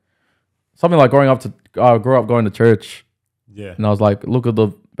like something like grew up going to church. Yeah. And I was like, look at the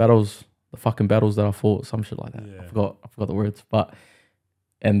battles, the fucking battles that I fought, some shit like that. Yeah. I forgot the words. But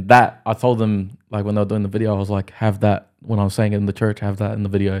and that I told them like when they were doing the video, I was like, have that when I was saying it in the church, have that in the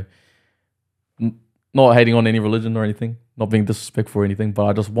video. Not hating on any religion or anything, not being disrespectful or anything, but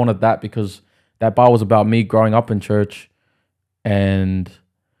I just wanted that because that bar was about me growing up in church, and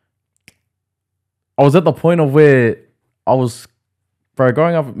I was at the point of where I was, bro,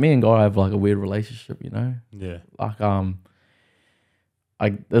 growing up, me and God have like a weird relationship, you know? Yeah.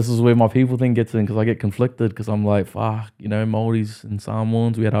 Like, this is where my people thing gets in because I get conflicted because I'm like, fuck, you know, Māoris and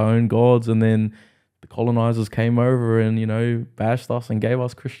Samoans, we had our own gods, and then the colonizers came over and, you know, bashed us and gave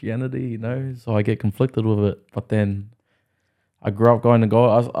us Christianity, you know? So I get conflicted with it. But then I grew up going to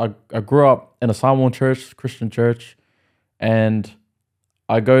God. I grew up in a Samoan church, Christian church, and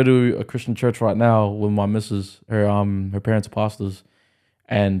I go to a Christian church right now with my missus. Her parents are pastors,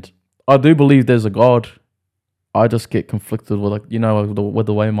 and I do believe there's a God. I just get conflicted with, like, you know, with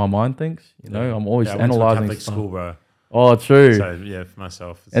the way my mind thinks. You know, I'm always analyzing Catholic stuff. school, bro. Oh, true. So yeah, for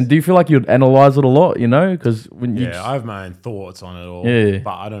myself. And do you feel like you'd analyze it a lot? You know, because when you I have my own thoughts on it all. Yeah.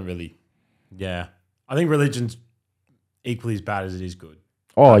 But I don't really. Yeah, I think religion's equally as bad as it is good.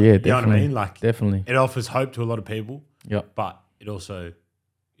 oh yeah, You know definitely, what I mean? Like, definitely. it offers hope to a lot of people. Yeah, But it also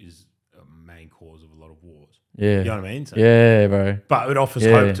is a main cause of a lot of wars. yeah, You know what I mean? So, yeah, bro. But it offers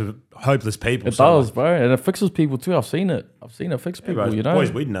Yeah. hope to hopeless people. It so, does, like, bro, and it fixes people too. I've seen it fix yeah, people. bro, You know,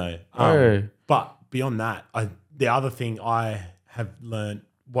 boys, we'd know. Bro. But beyond that, the other thing I have learned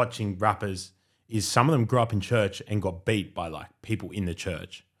watching rappers is some of them grew up in church and got beat by like people in the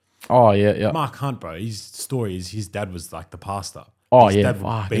church. Oh yeah, yeah. Mark Hunt, bro, his story is his dad was like the pastor. Oh His yeah, dad would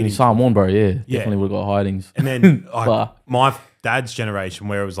fuck. beat And him. Psalm 1, bro. Yeah, definitely would have got hidings. And then like, But- my dad's generation,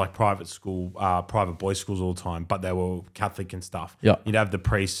 where it was like private school, private boys' schools all the time, but they were Catholic and stuff. Yeah. You'd have the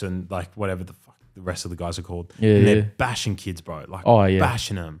priests and like whatever the fuck the rest of the guys are called. Yeah, and yeah. they're bashing kids, bro. Like, Oh, yeah.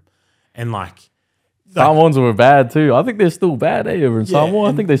 bashing them. And like Psalm 1s were bad too. I think they're still bad, over in Psalm 1. I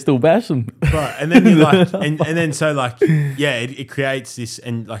and- think they still bash them. Right, and then you like, and then so like, yeah, it creates this,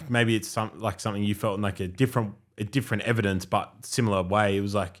 and like maybe it's something you felt in like a different evidence, but similar way. It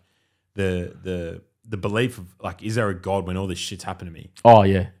was like the belief of like, is there a God when all this shit's happened to me? Oh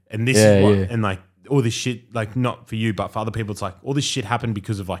yeah, And this Yeah, is what, yeah. and like all this shit, like not for you, but for other people, it's like all this shit happened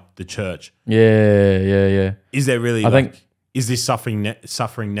because of like the church. yeah. Is there really? I like, think- is this suffering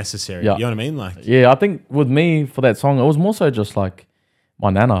necessary? Yeah. You know what I mean? Like, Yeah, I think with me for that song, it was more so just like my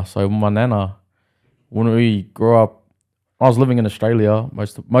nana. So my nana, when we grew up, I was living in Australia.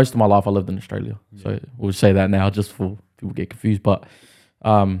 Most of my life I lived in Australia. So we'll say that now just for people get confused. But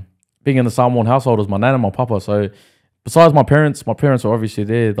being in the Samoan household was my nana and my papa. So besides my parents are obviously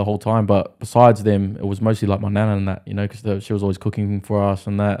there the whole time. But besides them, it was mostly like my nana and that, you know, because she was always cooking for us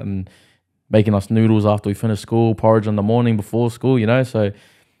and that, and making us noodles after we finished school, porridge in the morning before school, you know. So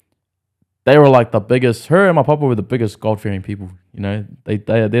they were like the biggest. Her and my papa were the biggest God-fearing people, you know. They're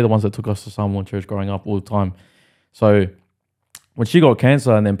the ones that took us to Samoan church growing up all the time. So when she got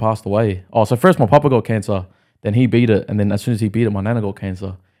cancer and then passed away, so first my papa got cancer, then he beat it, and then as soon as he beat it, my nana got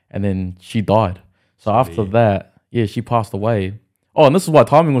cancer, and then she died. So after that, yeah, she passed away. Oh, and this is why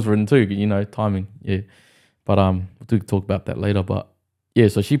timing was written too, you know, timing, yeah. But we'll talk about that later. But yeah,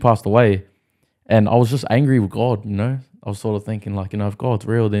 so she passed away, and I was just angry with God, you know. I was sort of thinking like, you know, if God's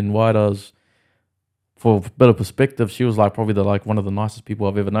real, then why does, for a bit of perspective, she was like probably one of the nicest people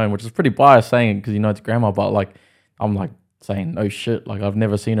I've ever known, which is pretty biased saying because, you know, it's grandma, but like I'm like saying no shit. Like I've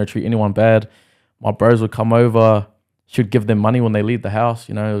never seen her treat anyone bad. my bros would come over. She would give them money when they leave the house.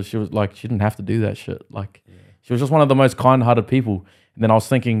 You know, she was like, she didn't have to do that shit. Like, she was just one of the most kind-hearted people. And then I was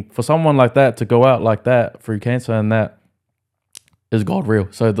thinking, for someone like that to go out like that through cancer and that, is God real?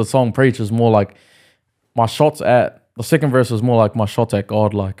 So the song Preach is more like my shots at, the second verse is more like my shots at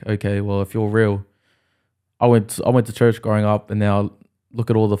God. Like, okay, well, if you're real, I went to church growing up, and now look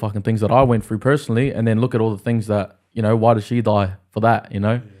at all the fucking things that I went through personally, and then look at all the things that, you know, why did she die for that, you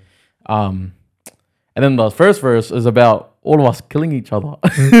know? And then the first verse is about all of us killing each other.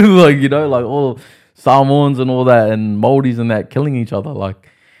 Like, you know, like all Samoans and all that, and Maldives and that killing each other. Like,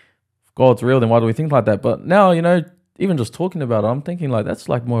 if God's real, then why do we think like that? But now, you know, even just talking about it, I'm thinking like that's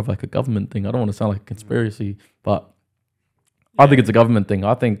like more of like a government thing. I don't want to sound like a conspiracy, but I think it's a government thing.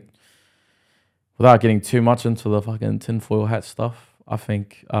 I think, without getting too much into the fucking tinfoil hat stuff, I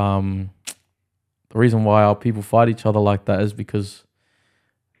think the reason why our people fight each other like that is because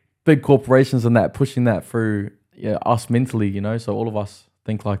big corporations and that pushing that through us mentally, you know, so all of us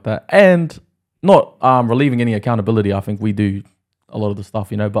think like that. And not relieving any accountability. I think we do a lot of the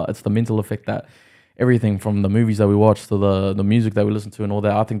stuff, you know, but it's the mental effect that everything from the movies that we watch to the music that we listen to and all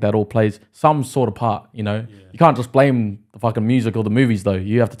that, I think that all plays some sort of part, you know. Yeah. You can't just blame the fucking music or the movies, though.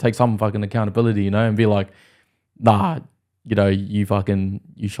 You have to take some fucking accountability, you know, and be like, nah, you know, you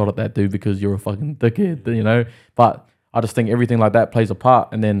shot at that dude because you're a fucking dickhead, you know. But I just think everything like that plays a part.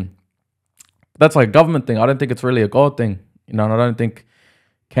 And then that's like a government thing. I don't think it's really a God thing, you know, and I don't think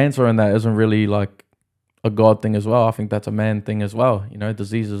cancer and that isn't really like a God thing as well. I think that's a man thing as well, you know,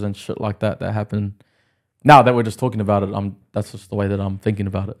 diseases and shit like that happen. Now that we're just talking about it, that's just the way that I'm thinking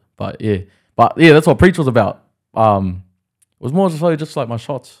about it. But yeah, that's what Preach was about. It was more just like my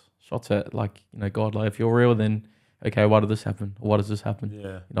shots at, like, you know, God, like, if you're real, then okay, why did this happen? Or why does this happen? Yeah,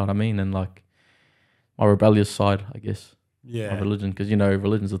 you know what I mean? And like my rebellious side, I guess. Yeah, my religion, because, you know,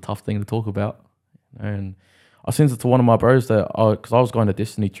 religion's a tough thing to talk about. You know? And I sent it to one of my bros that, because I was going to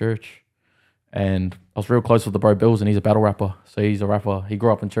Destiny Church, and I was real close with the bro Bills, and he's a battle rapper. So he's a rapper. He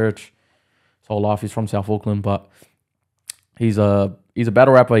grew up in church his whole life. He's from South Auckland, but he's a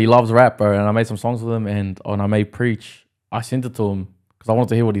battle rapper. He loves rap, bro. And I made some songs with him, and when I made Preach, I sent it to him because I wanted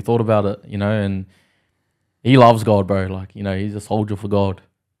to hear what he thought about it, you know. And he loves God, bro. Like, you know, he's a soldier for God.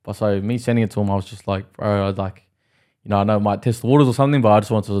 But so me sending it to him, I was just like, bro, I was like, you know, I know it might test the waters or something, but I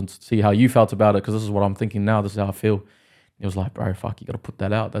just wanted to see how you felt about it, because this is what I'm thinking now. This is how I feel. He was like, bro, fuck, you got to put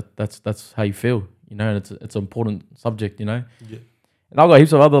that out. That's how you feel, you know, and it's an important subject, you know. Yeah. And I've got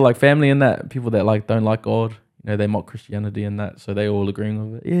heaps of other like family in that, people that like don't like God, you know, they mock Christianity and that, so they all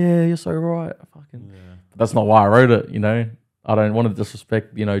agreeing with it. Yeah, you're so right. Fucking. Yeah. But that's not why I wrote it, you know. I don't want to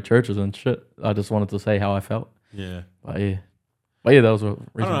disrespect, you know, churches and shit. I just wanted to say how I felt. Yeah. But yeah, that was a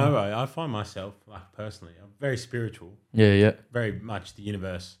reason. I don't know, bro. I find myself, like, personally, I'm very spiritual. Yeah. Very much the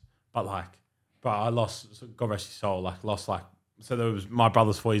universe. But, like, bro, I lost, God rest his soul, so there was, my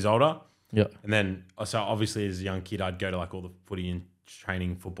brother's 4 years older. Yeah. And then, so obviously as a young kid, I'd go to, like, all the footy and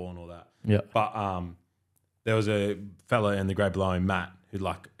training, football and all that. Yeah. But there was a fella in the grade below him, Matt, who,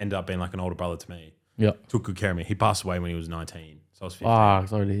 like, ended up being, like, an older brother to me. Yeah. Took good care of me. He passed away when he was 19. So I was 15. Ah,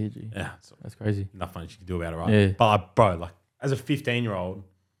 sorry to hear you. Yeah. So that's crazy. Nothing much you can do about it, right? Yeah. But, like, bro, like, as a 15-year-old,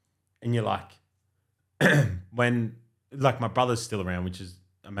 and you're like, when, like, my brother's still around, which is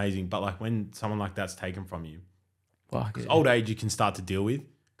amazing, but, like, when someone like that's taken from you, because old age you can start to deal with,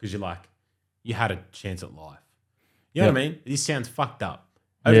 because you're like, you had a chance at life. You know what I mean? This sounds fucked up.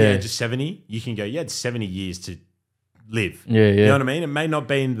 Over the age of 70, you can go, you had 70 years to live. Yeah. You know what I mean? It may not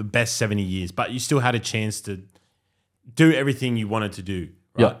be in the best 70 years, but you still had a chance to do everything you wanted to do,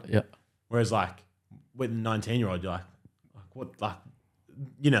 right? Yeah. Whereas, like, with a 19-year-old, you're like, what, like,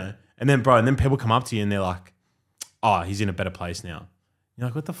 you know, and then people come up to you and they're like, oh, he's in a better place now. You're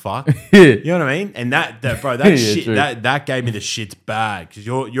like, what the fuck? You know what I mean? And that bro, that shit, that gave me the shits bad, because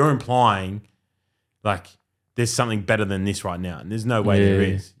you're implying, like, there's something better than this right now, and there's no way there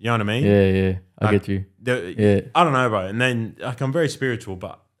is. You know what I mean? Yeah. I get you. I don't know, bro. And then, like, I'm very spiritual,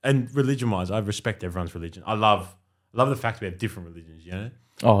 and religion-wise, I respect everyone's religion. I love the fact we have different religions, you know?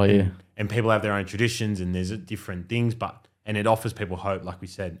 Oh, yeah. And people have their own traditions, and there's different things, and it offers people hope, like we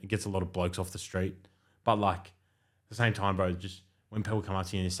said. It gets a lot of blokes off the street. But, like, at the same time, bro, just when people come up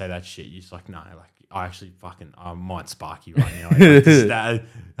to you and say that shit, you're just like, no, like, I actually I might spark you right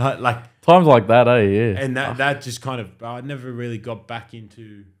now. Like, times like that, yeah. And that just kind of, I never really got back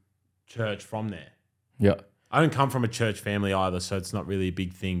into church from there. Yeah. I don't come from a church family either, so it's not really a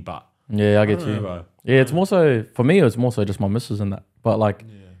big thing, but. Yeah, I get you. Know, yeah, it's more so, for me, it's more so just my missus and that. But, like,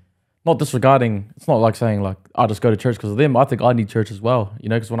 not disregarding, it's not like saying, like, I just go to church because of them. I think I need church as well, you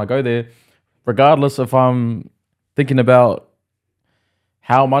know, because when I go there, regardless if I'm thinking about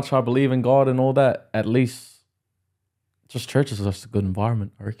how much I believe in God and all that, at least just church is just a good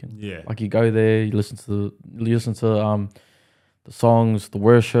environment, I reckon. Yeah. Like you go there, you listen to the songs, the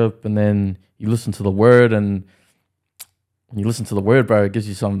worship, and then you listen to the word, and when you listen to the word, bro, it gives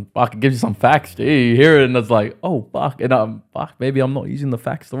you some facts. You hear it and it's like, oh fuck, and maybe I'm not using the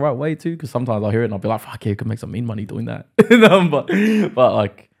facts the right way too, because sometimes I'll hear it and I'll be like, fuck yeah, you could make some mean money doing that. but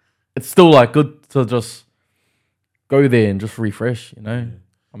like, it's still like good to just go there and just refresh, you know. Yeah.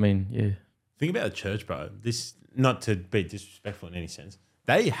 I mean, yeah. Think about the church, bro. This, not to be disrespectful in any sense,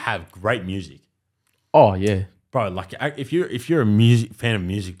 they have great music. Oh yeah. Bro, like if you're a fan of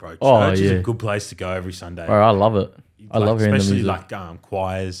music, bro, church is a good place to go every Sunday. Bro, I love it. I love hearing the especially music. like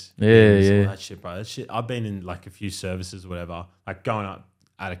choirs, Yeah. all that shit, bro. That shit. I've been in like a few services, whatever. Like going up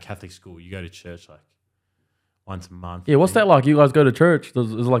at a Catholic school, you go to church like once a month. Yeah, what's that like? You guys go to church?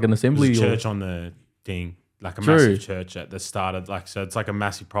 There's like an assembly. There's a church on the thing, like a massive church at the start of so it's like a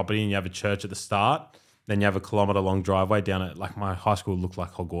massive property, and you have a church at the start. Then you have a kilometre-long driveway down it. Like my high school looked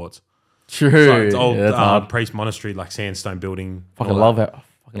like Hogwarts. True. So it's old hard. priest monastery, like sandstone building. Fucking love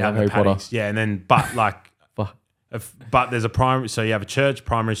Harry Potter. Yeah, and then but like, but there's a primary. So you have a church,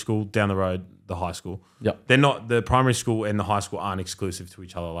 primary school down the road, the high school. Yep. They're not, the primary school and the high school aren't exclusive to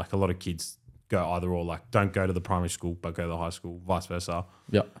each other. Like a lot of kids go either or. Like don't go to the primary school, but go to the high school, vice versa.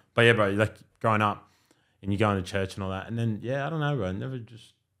 Yep. But yeah, bro, like growing up, and you go into church and all that, and then I don't know, bro,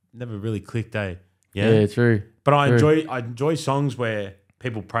 never really clicked, eh? Yeah, true. But I enjoy songs where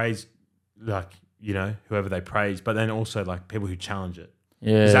people praise, like, you know, whoever they praise, but then also like people who challenge it.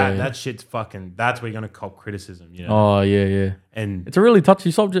 Yeah. That shit's fucking, that's where you're going to cop criticism, you know? Oh, yeah. And it's a really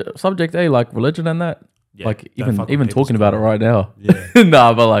touchy subject, eh? Like religion and that. yeah, like don't fuck with even people's talking about it right now. Yeah.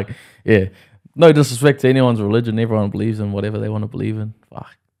 Nah, but like, yeah. No disrespect to anyone's religion. Everyone believes in whatever they want to believe in.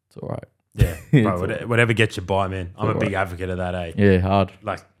 Fuck, it's all right. Yeah, bro, whatever gets you by, man. I'm a big advocate of that, eh? Yeah, hard.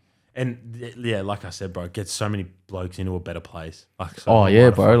 Like, and yeah, like I said, bro, it gets so many blokes into a better place. Like, so Oh yeah,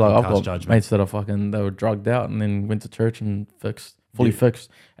 bro. Like I've got judgment. mates that are they were drugged out and then went to church and fully fixed,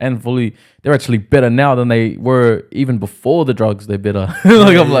 and fully. They're actually better now than they were even before the drugs. They're better.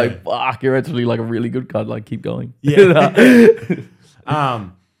 Like I'm like, fuck, you're actually like a really good cut. Like keep going. Yeah.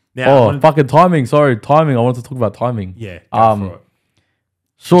 Now fucking timing. Sorry, timing. I wanted to talk about timing. Yeah. Go for it.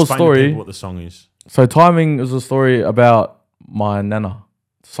 Short Explain to story. people what the song is. So timing is a story about my nana.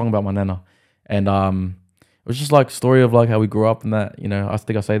 It's a song about my nana, and it was just like a story of like how we grew up and that. You know, I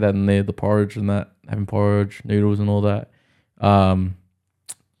think I say that in there, the porridge and that, having porridge, noodles and all that. But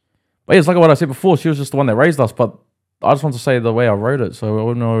yeah, it's like what I said before. She was just the one that raised us, but I just want to say the way I wrote it. So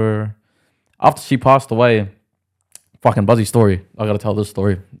I don't know. After she passed away, fucking buzzy story. I gotta tell this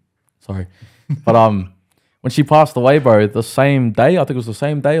story. Sorry, but when she passed away, bro, the same day, I think it was the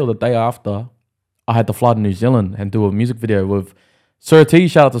same day or the day after, I had to fly to New Zealand and do a music video with Sir T.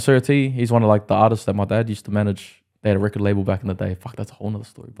 Shout out to Sir T. He's one of like the artists that my dad used to manage. They had a record label back in the day. Fuck, that's a whole nother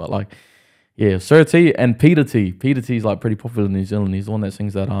story. But like, yeah, Sir T and Peter T. Peter T is like pretty popular in New Zealand. He's the one that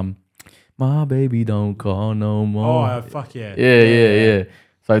sings that my baby don't call no more. Oh, fuck yeah. Yeah.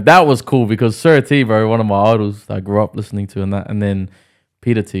 So that was cool because Sir T, bro, one of my idols that I grew up listening to and that. And then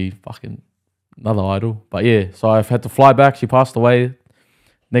Peter T, fucking another idol. But yeah, so I've had to fly back. She passed away.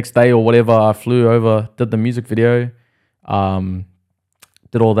 Next day or whatever, I flew over, did the music video,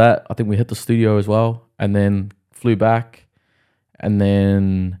 did all that. I think we hit the studio as well, and then flew back. And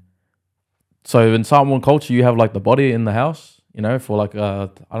then, so in Samoan culture, you have like the body in the house, you know, for like,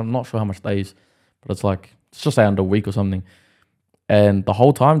 I'm not sure how much days, but it's like, it's just under a week or something. And the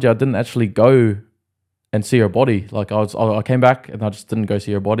whole time, I didn't actually go and see her body. Like I came back and I just didn't go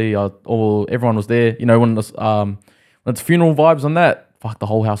see her body. Everyone was there, you know, when it's funeral vibes and that. Fuck, the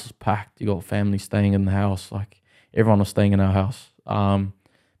whole house is packed. You got family staying in the house. Like everyone was staying in our house.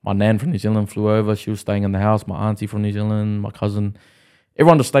 My nan from New Zealand flew over. She was staying in the house. My auntie from New Zealand, my cousin.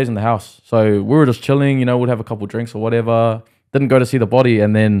 Everyone just stays in the house. So we were just chilling, you know, we'd have a couple drinks or whatever. Didn't go to see the body.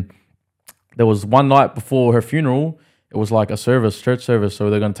 And then there was one night before her funeral, it was like a church service.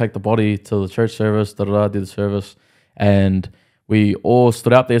 So they're going to take the body to the church service, did the service. And we all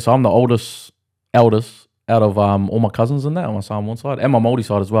stood out there. So I'm the eldest out of all my cousins and that on my Samoan side and my Māori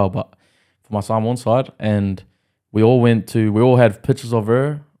side as well, but for my Samoan side. And we all had pictures of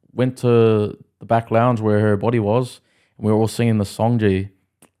her, went to the back lounge where her body was, and we were all singing the song the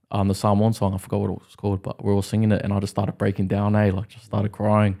Samoan song. I forgot what it was called, but we were all singing it, and I just started breaking down, just started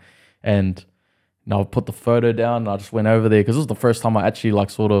crying. And I put the photo down, and I just went over there, because this was the first time I actually like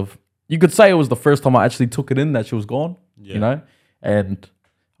sort of, you could say it was the first time I actually took it in that she was gone, you know? And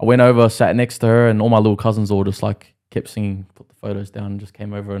I went over, sat next to her, and all my little cousins all just like kept singing, put the photos down, and just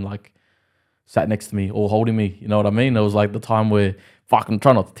came over and like sat next to me or holding me. You know what I mean? It was like the time where, fuck, I'm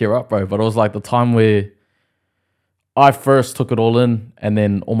trying not to tear up, bro. But it was like the time where I first took it all in, and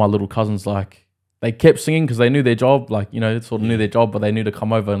then all my little cousins, like, they kept singing because they knew their job, like, you know, sort of knew their job, but they knew to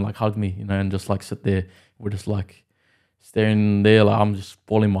come over and like hug me, you know, and just like sit there. We're just like staring there, like I'm just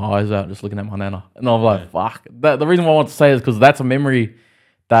bawling my eyes out, just looking at my nana. And I'm like, fuck. The reason why I want to say is because that's a memory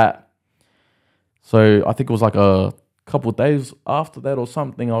that, so I think it was like a couple of days after that or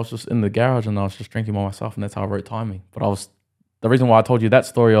something, I was just in the garage and I was just drinking by myself, and that's how I wrote Timing. But the reason why I told you that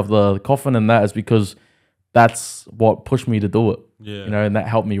story of the coffin and that is because that's what pushed me to do it. Yeah. You know, and that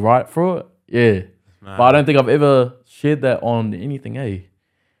helped me write through it. Yeah. Man. But I don't think I've ever shared that on anything,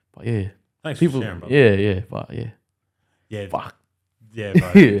 But yeah. Thanks for sharing, bro. Yeah, but yeah. Yeah. Fuck. Yeah,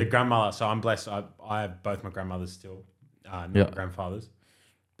 bro. The grandmother. So I'm blessed. I have both my grandmothers still, not my grandfathers.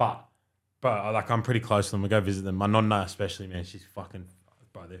 But I'm pretty close to them. We go visit them. My nonna especially, man, she's fucking,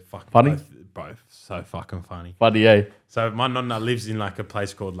 bro, they're fucking funny. Both so fucking funny. Funny, yeah. So my nonna lives in like a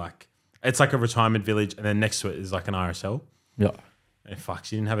place called like, it's like a retirement village, and then next to it is like an RSL. Yeah. And fuck,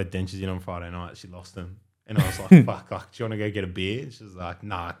 she didn't have her dentures in on Friday night. She lost them. And I was like, fuck, like, do you want to go get a beer? She was like,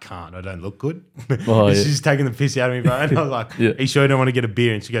 nah, I can't. I don't look good. She's taking the piss out of me, bro. And I was like, are you sure you don't want to get a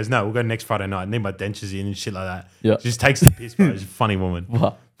beer? And she goes, no, we'll go next Friday night. I need my dentures in and shit like that. Yeah. She just takes the piss, bro. She's a funny woman.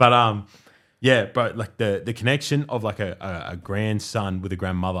 But yeah, bro, like the connection of like a grandson with a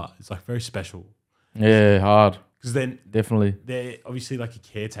grandmother is like very special. Yeah, hard. Because then definitely they're obviously like a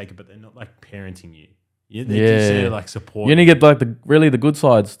caretaker, but they're not like parenting you. They're just there to like support. You only get like the good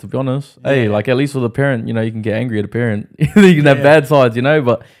sides, to be honest. Yeah. Hey, like at least with a parent, you know, you can get angry at a parent. You can have bad sides, you know,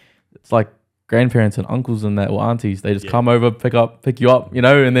 but it's like grandparents and uncles and that or aunties, they just come over, pick you up, you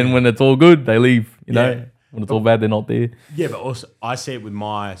know, and then when it's all good, they leave, you know. When it's all bad, they're not there. Yeah, but also I see it with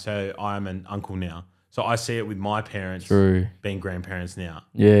so I'm an uncle now. So I see it with my parents being grandparents now.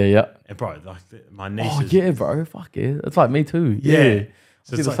 Yeah. And bro, like my nieces. Oh yeah, bro. Fuck yeah. It's like me too. Yeah.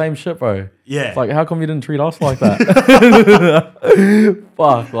 So it's the same shit, bro. Yeah. It's like, how come you didn't treat us like that?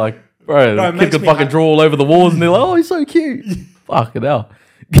 Fuck, like, bro, the kid could fucking draw all over the walls and they're like, oh, he's so cute. Fucking hell.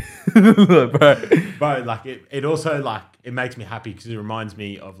 Bro, like it also like it makes me happy because it reminds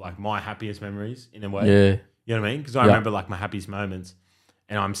me of like my happiest memories in a way. Yeah. You know what I mean? Because I remember like my happiest moments,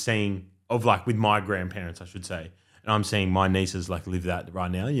 and I'm seeing of like with my grandparents, I should say, and I'm seeing my nieces like live that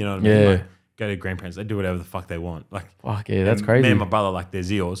right now. You know what I mean? Like, go to grandparents, they do whatever the fuck they want. Like, fuck yeah, that's crazy. Me and my brother, like, they're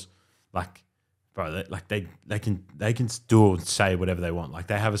Zeos. Like, bro, they can still say whatever they want. Like,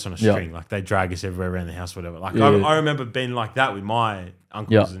 they have us on a string. Like, they drag us everywhere around the house, whatever. Like, I remember being like that with my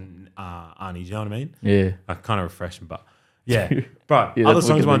uncles and aunties. You know what I mean? Yeah. Like, kind of refreshing, but yeah, bro. Other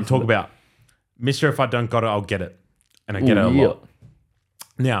songs I want to talk about. Mister, if I don't got it, I'll get it, and I get it a lot.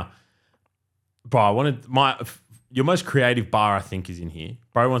 Now, bro, I wanted your most creative bar, I think, is in here.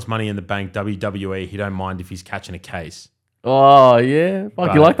 Bro wants Money in the Bank, WWE. He don't mind if he's catching a case. Oh, yeah. Fuck,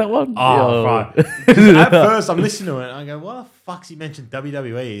 right. You like that one? Oh, right. At first, I'm listening to it, and I go, what the fuck's he mentioned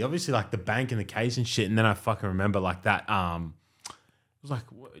WWE? Obviously, like, the bank and the case and shit, and then I fucking remember, like, that, it was like,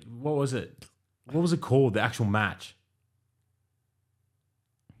 what was it? What was it called, the actual match?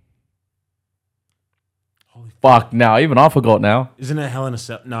 Holy fuck, now. Even I forgot now. Isn't it Hell in a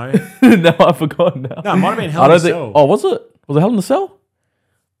Cell? No. No, I forgot now. No, it might have been Hell in a Cell. Oh, was it? Was it Hell in a Cell?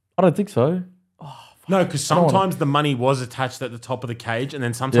 I don't think so. Oh, no, because sometimes the money was attached at the top of the cage, and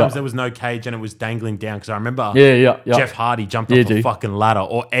then sometimes there was no cage and it was dangling down. Because I remember Jeff Hardy jumped off a fucking ladder,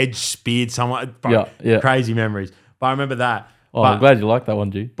 or Edge speared someone. Crazy memories. But I remember that. Oh, I'm glad you like that one,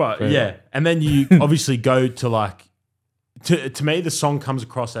 G. But and then you obviously go to like, to me, the song comes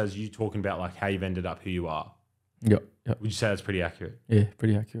across as you talking about like how you've ended up who you are. Yeah. Would you say that's pretty accurate? Yeah,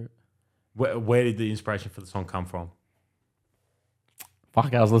 pretty accurate. Where did the inspiration for the song come from?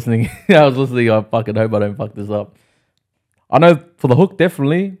 Fuck, I was listening. I fucking hope I don't fuck this up. I know for the hook,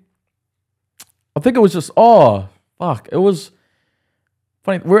 definitely. I think it was just, it was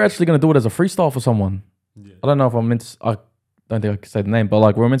funny. We're actually going to do it as a freestyle for someone. Yeah. I don't know if I'm meant to, I don't think I can say the name, but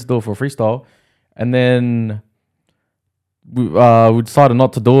like we're meant to do it for a freestyle. And then we decided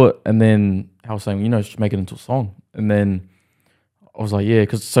not to do it. And then I was saying, just make it into a song. And then I was like, yeah,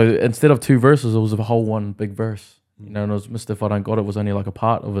 because so instead of 2 verses, it was a whole one big verse. And it was Mr. If I Don't Got It was only like a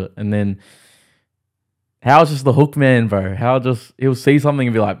part of it. And then Hal's just the hook man, bro. He'll see something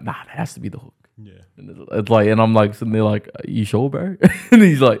and be like, nah, that has to be the hook. Yeah. And it's like, and I'm like sitting there like, are you sure, bro? And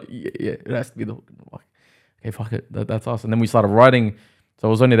he's like, yeah, it has to be the hook. And I'm like, okay, fuck it. That's us. And then we started writing. So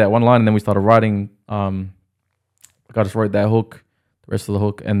it was only that one line. And then we started writing. I just wrote that hook, the rest of the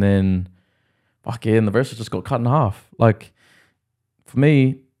hook. And then, fuck yeah, and the verses just got cut in half. Like, for me,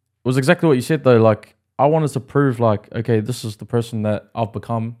 it was exactly what you said though. Like, I wanted to prove like, okay, this is the person that I've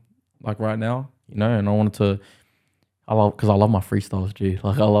become, like right now, you know, and I wanted to. Because I love my freestyles, G.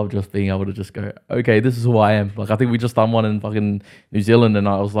 Like, I love just being able to just go, okay, this is who I am. Like, I think we just done one in fucking New Zealand, and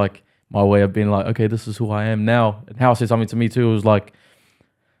I was like, my way of being like, okay, this is who I am now. And Hal said something to me too. It was like,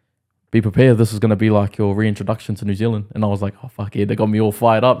 be prepared. This is going to be like your reintroduction to New Zealand. And I was like, oh, fuck yeah, they got me all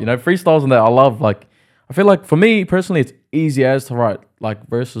fired up. You know, freestyles and that I love. Like, I feel like for me personally, it's easy as to write like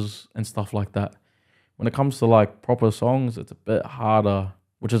verses and stuff like that. When it comes to like proper songs, it's a bit harder,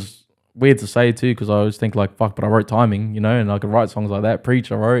 which is weird to say too, because I always think like, fuck, but I wrote timing, you know, and I could write songs like that. Preach,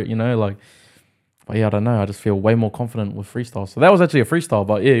 I wrote, you know, like, but yeah, I don't know. I just feel way more confident with freestyle. So that was actually a freestyle,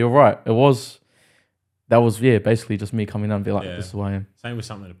 but yeah, you're right. That was basically just me coming out and be like, this is who I am. Same with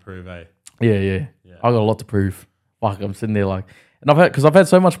something to prove, eh? Yeah. I got a lot to prove. Fuck, I'm sitting there like, and I've had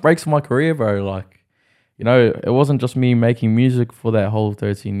so much breaks in my career, bro. Like, you know, it wasn't just me making music for that whole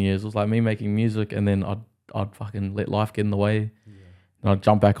 13 years. It was like me making music, and then I'd fucking let life get in the way. And I'd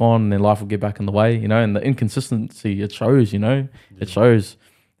jump back on, and then life would get back in the way, you know. And the inconsistency, it shows, you know. It shows.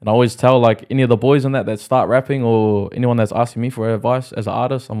 And I always tell like any of the boys in that start rapping, or anyone that's asking me for advice as an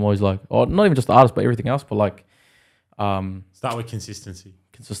artist, I'm always like, oh, not even just the artist, but everything else, but like, start with consistency.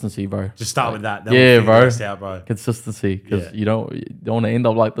 Consistency, bro. Just start with that. Yeah, bro. Out, bro. Consistency, because you don't want to end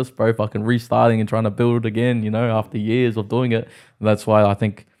up like this, bro. Fucking restarting and trying to build again, you know, after years of doing it. And that's why I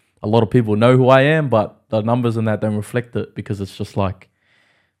think a lot of people know who I am, but the numbers in that don't reflect it, because it's just like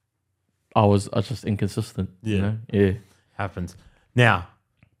I was just inconsistent. Yeah, you know? Yeah, happens. Now,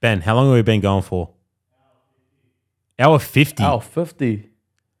 Ben, how long have we been going for? Hour 50. Hour 50.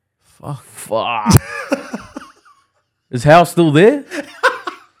 Fuck. Is Hal still there?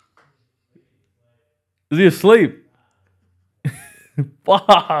 Is he asleep?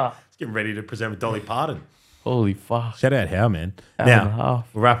 Fuck. He's getting ready to present with Dolly Parton. Holy fuck. Shout out Hal, man. Hour and a half.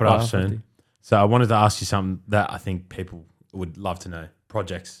 We'll wrap it up 50. soon. So I wanted to ask you something that I think people would love to know.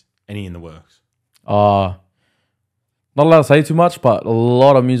 Projects, any in the works? Not allowed to say too much, but a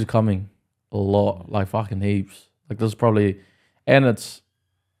lot of music coming. A lot. Like fucking heaps. Like this is probably, and it's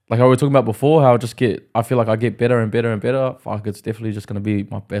like how we were talking about before, how I feel like I get better and better and better. Fuck, it's definitely just going to be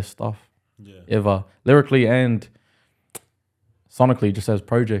my best stuff ever. Lyrically and sonically, just as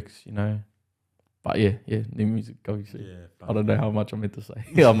projects, you know. But yeah, new music, obviously. Yeah, I don't know how much I'm meant to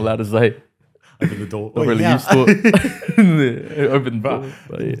say. I'm allowed to say. Open the door. I'm really used to it. Open the door.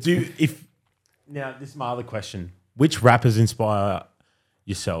 But yeah. Now, this is my other question. Which rappers inspire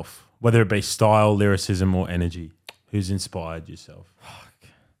yourself? Whether it be style, lyricism, or energy. Who's inspired yourself?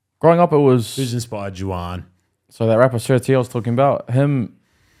 Growing up, it was... Who's inspired Juwan? So that rapper Serti I was talking about, him,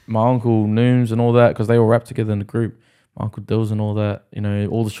 my uncle Nooms and all that, because they all rap together in the group. My uncle Dills and all that, you know,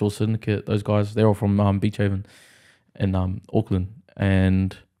 all the Short Syndicate, those guys, they're all from Beach Haven and Auckland.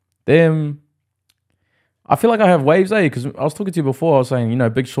 And them... I feel like I have waves, because I was talking to you before, I was saying, you know,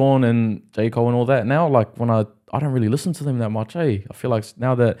 Big Sean and J. Cole and all that. Now, like, when I don't really listen to them that much, I feel like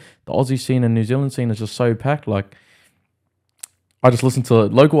now that the Aussie scene and New Zealand scene is just so packed, like, I just listen to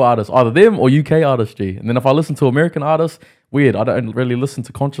local artists, either them or UK artists, G. And then if I listen to American artists, weird, I don't really listen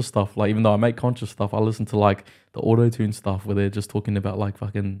to conscious stuff. Like, even though I make conscious stuff, I listen to, like, the auto-tune stuff where they're just talking about, like,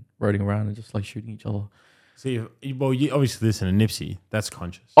 fucking riding around and just, like, shooting each other. See, well, you obviously listen to Nipsey. That's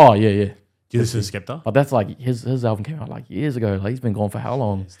conscious. Oh, yeah. Do you listen to Skepta? But that's like his album came out like years ago. Like he's been gone for how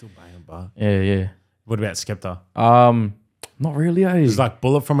long? Yeah, still banging, but Yeah. what about Skepta? Not really. It's like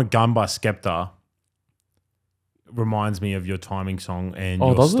 "Bullet from a Gun" by Skepta. Reminds me of your timing song and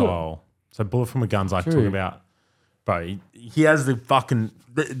your style. So "Bullet from a Gun's" like talking about, bro. He has the fucking.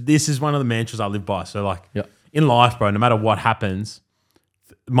 This is one of the mantras I live by. So like in life, bro, no matter what happens,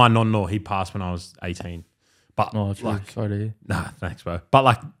 my nonno, he passed when I was 18. But like, sorry to hear. Nah, thanks, bro. But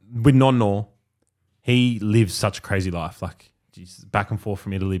like with Nonno, he lives such a crazy life. Like, geez, back and forth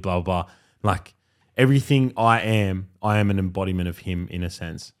from Italy, blah, blah, blah. Like, everything I am an embodiment of him in a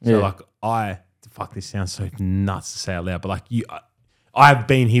sense. So, like, fuck, this sounds so nuts to say out loud, but like, I have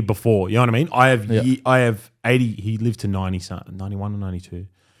been here before. You know what I mean? I have 80, he lived to 91 or 92.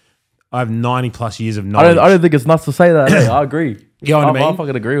 I have 90 plus years of knowledge. I don't think it's nuts to say that. I agree. You know what I mean? I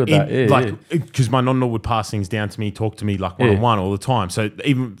fucking agree with that. Yeah, because my nonno would pass things down to me, talk to me like one-on-one all the time. So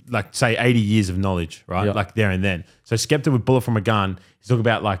even like say 80 years of knowledge, right? Yeah. Like there and then. So Skepta with "Bullet from a Gun," he's talking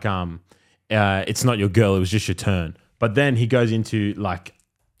about like it's not your girl, it was just your turn. But then he goes into like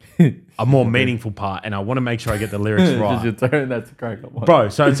a more meaningful part, and I want to make sure I get the lyrics right. Just your turn. That's a crack up one. Bro,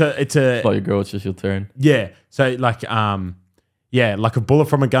 so it's not your girl, it's just your turn. Yeah. So like like a bullet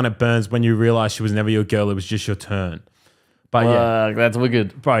from a gun, it burns when you realize she was never your girl, it was just your turn. But that's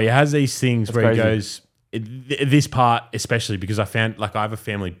wicked. Bro, he has these things That's where crazy. he goes, this part especially because I found, like I have a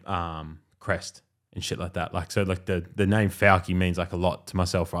family crest and shit like that. Like, so like the name Fauci means like a lot to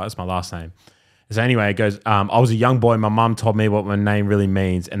myself, right? It's my last name. So anyway, it goes, I was a young boy. My mum told me what my name really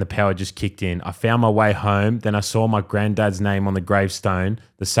means, and the power just kicked in. I found my way home. Then I saw my granddad's name on the gravestone,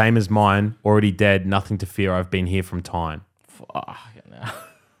 the same as mine, already dead, nothing to fear. I've been here from time.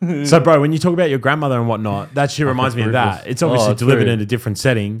 So, bro, when you talk about your grandmother and whatnot, that shit reminds me of that. It's obviously delivered in a different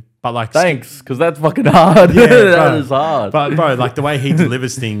setting, but like... Thanks, because that's fucking hard. Yeah, that is hard. But, bro, like the way he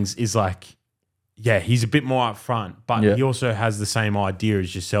delivers things is like... Yeah, he's a bit more upfront, but he also has the same idea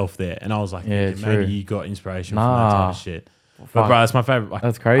as yourself there. And I was like, maybe you got inspiration from that type of shit. But bro, that's my favorite. Like,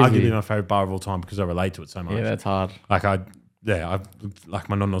 that's crazy. Arguably my favorite bar of all time because I relate to it so much. Yeah, that's hard. Like I like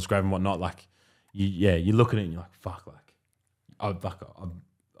my nonno's grave and whatnot. Like, you look at it and you're like, fuck, like I've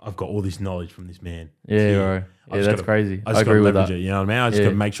got all this knowledge from this man. Yeah, bro. Yeah, that's crazy. I agree with that. It, you know what I mean? I just got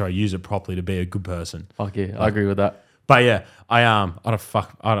to make sure I use it properly to be a good person. Fuck yeah, I agree with that. But yeah, I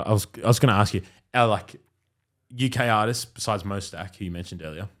was going to ask you. Like UK artists besides Mo Stack, who you mentioned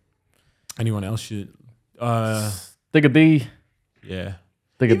earlier. Anyone else? Digga D. Yeah.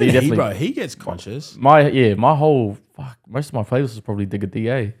 Digga D definitely. Bro, he gets conscious. My whole most of my playlists is probably Digga D,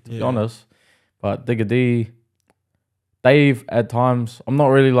 to be honest. But Digga D, Dave at times. I'm not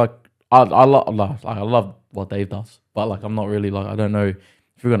really like I love what Dave does, but like I'm not really like I don't know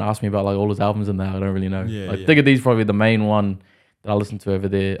if you're gonna ask me about like all his albums and that I don't really know. Digga D's probably the main one that I listen to over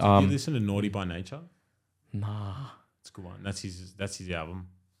there. Do you listen to Naughty by Nature? Nah. It's a good one. That's his album.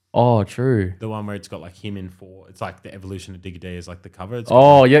 Oh, true. The one where it's got like him in 4. It's like the evolution of Digga D is like the cover. It's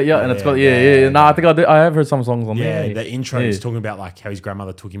and it's got Nah, I think I have heard some songs on there. Yeah, the intro is talking about like how his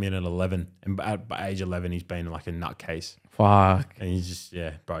grandmother took him in at 11, and by age 11 he's been like a nutcase. Fuck. And he's just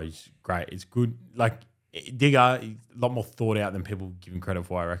bro, he's great. It's good. Like Digga, a lot more thought out than people give him credit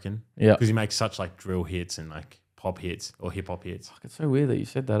for, I reckon. Yeah, because he makes such like drill hits and like pop hits or hip hop hits. Fuck, it's so weird that you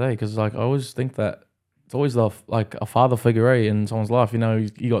said that, because like I always think that it's always like a father figure in someone's life. You know,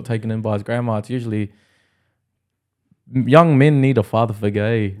 he got taken in by his grandma. It's usually young men need a father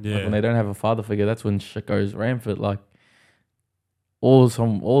figure. Yeah. Like when they don't have a father figure, that's when shit goes rampant. Like all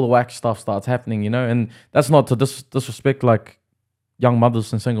the whack stuff starts happening. You know, and that's not to disrespect like young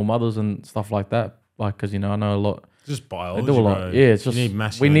mothers and single mothers and stuff like that. Like, because I know a lot. Just biology. They do a lot. Bro. Yeah, it's just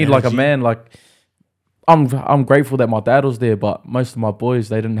we need energy. like a man like. I'm grateful that my dad was there, but most of my boys,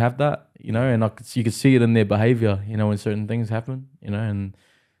 they didn't have that, and you could see it in their behavior, when certain things happen,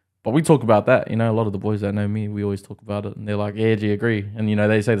 but we talk about that, a lot of the boys that know me, we always talk about it, and they're like, yeah, G, agree, and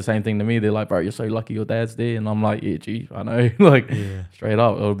they say the same thing to me. They're like, bro, you're so lucky your dad's there, and I'm like, yeah, G, I know, straight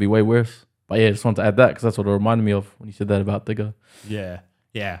up, it would be way worse. But yeah, just wanted to add that because that's what it reminded me of when you said that about Digga.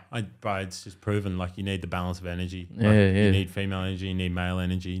 Yeah, bro, it's just proven like you need the balance of energy. Like, You need female energy, you need male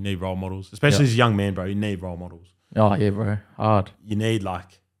energy, you need role models. Especially as a young man, bro, you need role models. Oh yeah, bro, hard. You need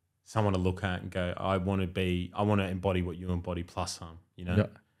like someone to look at and go, I want to embody what you embody plus some.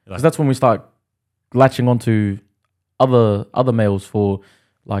 Because that's when we start latching onto other males for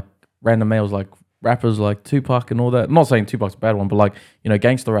like random males like rappers like Tupac and all that. I'm not saying Tupac's a bad one, but like,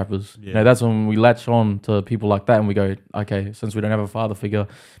 gangster rappers. That's when we latch on to people like that and we go, okay, since we don't have a father figure,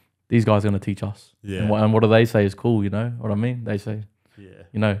 these guys are going to teach us. Yeah. And what do they say is cool, you know what I mean? They say,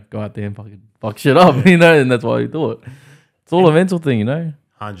 go out there and fucking fuck shit up, and that's why we do it. It's all a mental thing,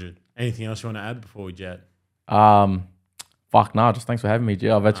 100. Anything else you want to add before we jet? Fuck nah, just thanks for having me, G.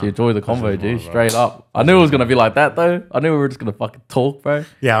 I've actually enjoyed the convo, G. Straight up. I knew it was gonna be like that though. I knew we were just gonna fucking talk, bro.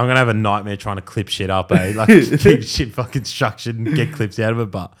 Yeah, I'm gonna have a nightmare trying to clip shit up, Like keep shit fucking structured and get clips out of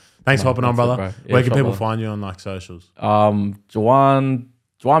it. But thanks for hopping on, brother. Bro. Where can people find you on like socials? Juwan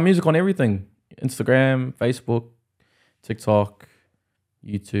Music on everything. Instagram, Facebook, TikTok,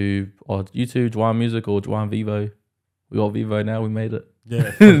 YouTube, Juwan Music or Juwan Vivo. We got Vivo now, we made it.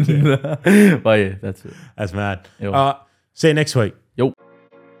 Yeah. But yeah, that's it. That's mad. Yeah. See you next week.